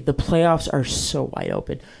 absolutely. The playoffs are so wide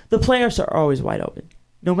open. The playoffs are always wide open.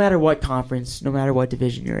 No matter what conference, no matter what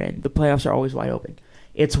division you're in, the playoffs are always wide open.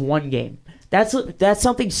 It's one game. That's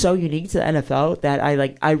something so unique to the NFL that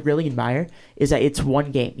I really admire, is that it's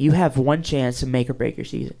one game. You have one chance to make or break your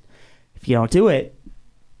season. If you don't do it,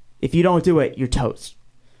 you're toast.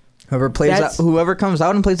 Whoever comes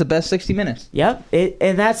out and plays the best 60 minutes. Yep,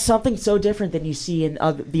 and that's something so different than you see in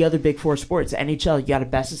the other big 4 sports. NHL, you got a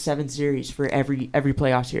best of 7 series for every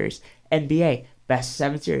playoff series. NBA, best of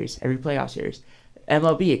 7 series every playoff series.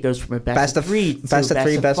 MLB, it goes from a best of 3 to best of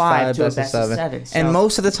 5 to a best of 7. So, and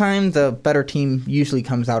most of the time, the better team usually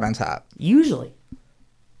comes out on top. Usually,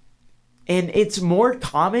 and it's more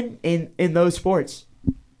common in those sports,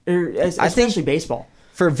 especially baseball.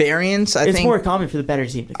 For variance, I think it's more common for the better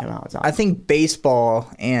team to come out on top. I think baseball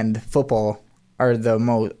and football are the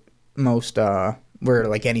most where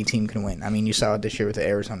like any team can win. I mean, you saw it this year with the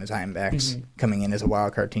Arizona Diamondbacks coming in as a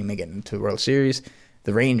wild card team, making it into the World Series.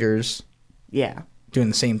 The Rangers, doing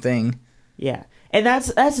the same thing. Yeah, and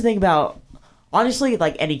that's the thing about, honestly,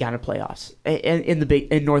 like any kind of playoffs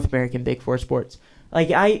in North American Big 4 sports.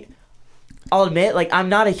 Like I'll admit, like, I'm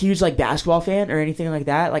not a huge like basketball fan or anything like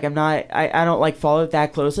that. Like, I don't like follow it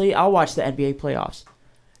that closely. I'll watch the NBA playoffs.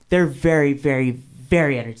 They're very, very,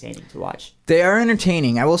 very entertaining to watch. They are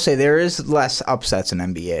entertaining. I will say there is less upsets in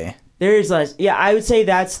NBA. There is less. Yeah, I would say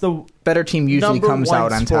that's the better team usually comes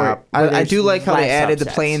out on top. I do like how they added the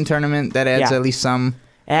play-in tournament. That adds at least some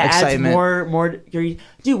excitement. Adds more.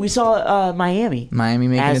 Dude, we saw Miami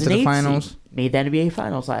making it to the finals. Seed, made the NBA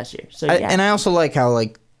finals last year. So and I also like how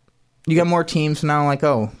like you got more teams now. Like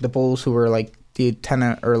the Bulls, who were like the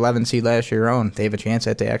 10 or 11 seed last year, they have a chance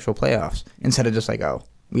at the actual playoffs instead of just like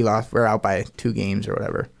we lost, we're out by 2 games or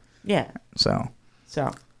whatever. Yeah. So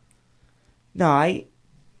no, I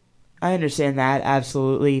understand that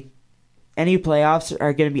absolutely. Any playoffs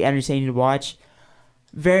are going to be entertaining to watch.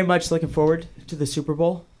 Very much looking forward to the Super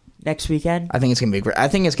Bowl next weekend. I think it's going to be great. I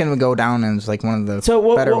think it's going to go down as like one of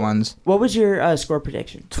the better ones. What was your score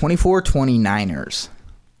prediction? 24-29ers.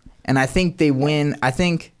 And I think they win. I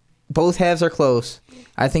think both halves are close.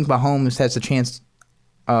 I think Mahomes has a chance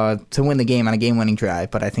to win the game on a game-winning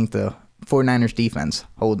drive, but I think the 49ers defense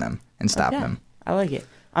hold them and stop them. I like it.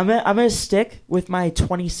 I'm gonna stick with my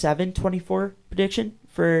 27-24 prediction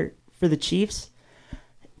for the Chiefs.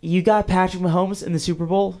 You got Patrick Mahomes in the Super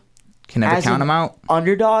Bowl. Can never count him out.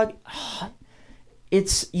 Underdog.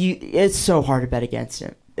 It's so hard to bet against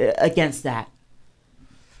him. Against that.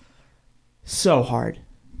 So hard.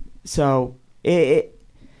 So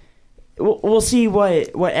we'll see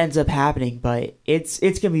what ends up happening, but it's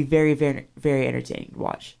gonna be very, very, very entertaining to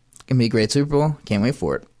watch. It's gonna be a great Super Bowl. Can't wait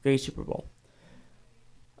for it. Great Super Bowl.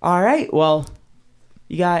 All right. Well,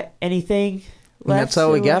 you got anything left? That's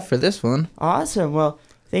all we got for this one. Awesome. Well,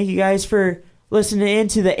 thank you guys for listening in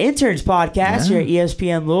to the Interns podcast here at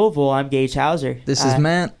ESPN Louisville. I'm Gage Hauser. This is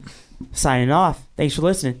Matt. Signing off. Thanks for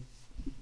listening.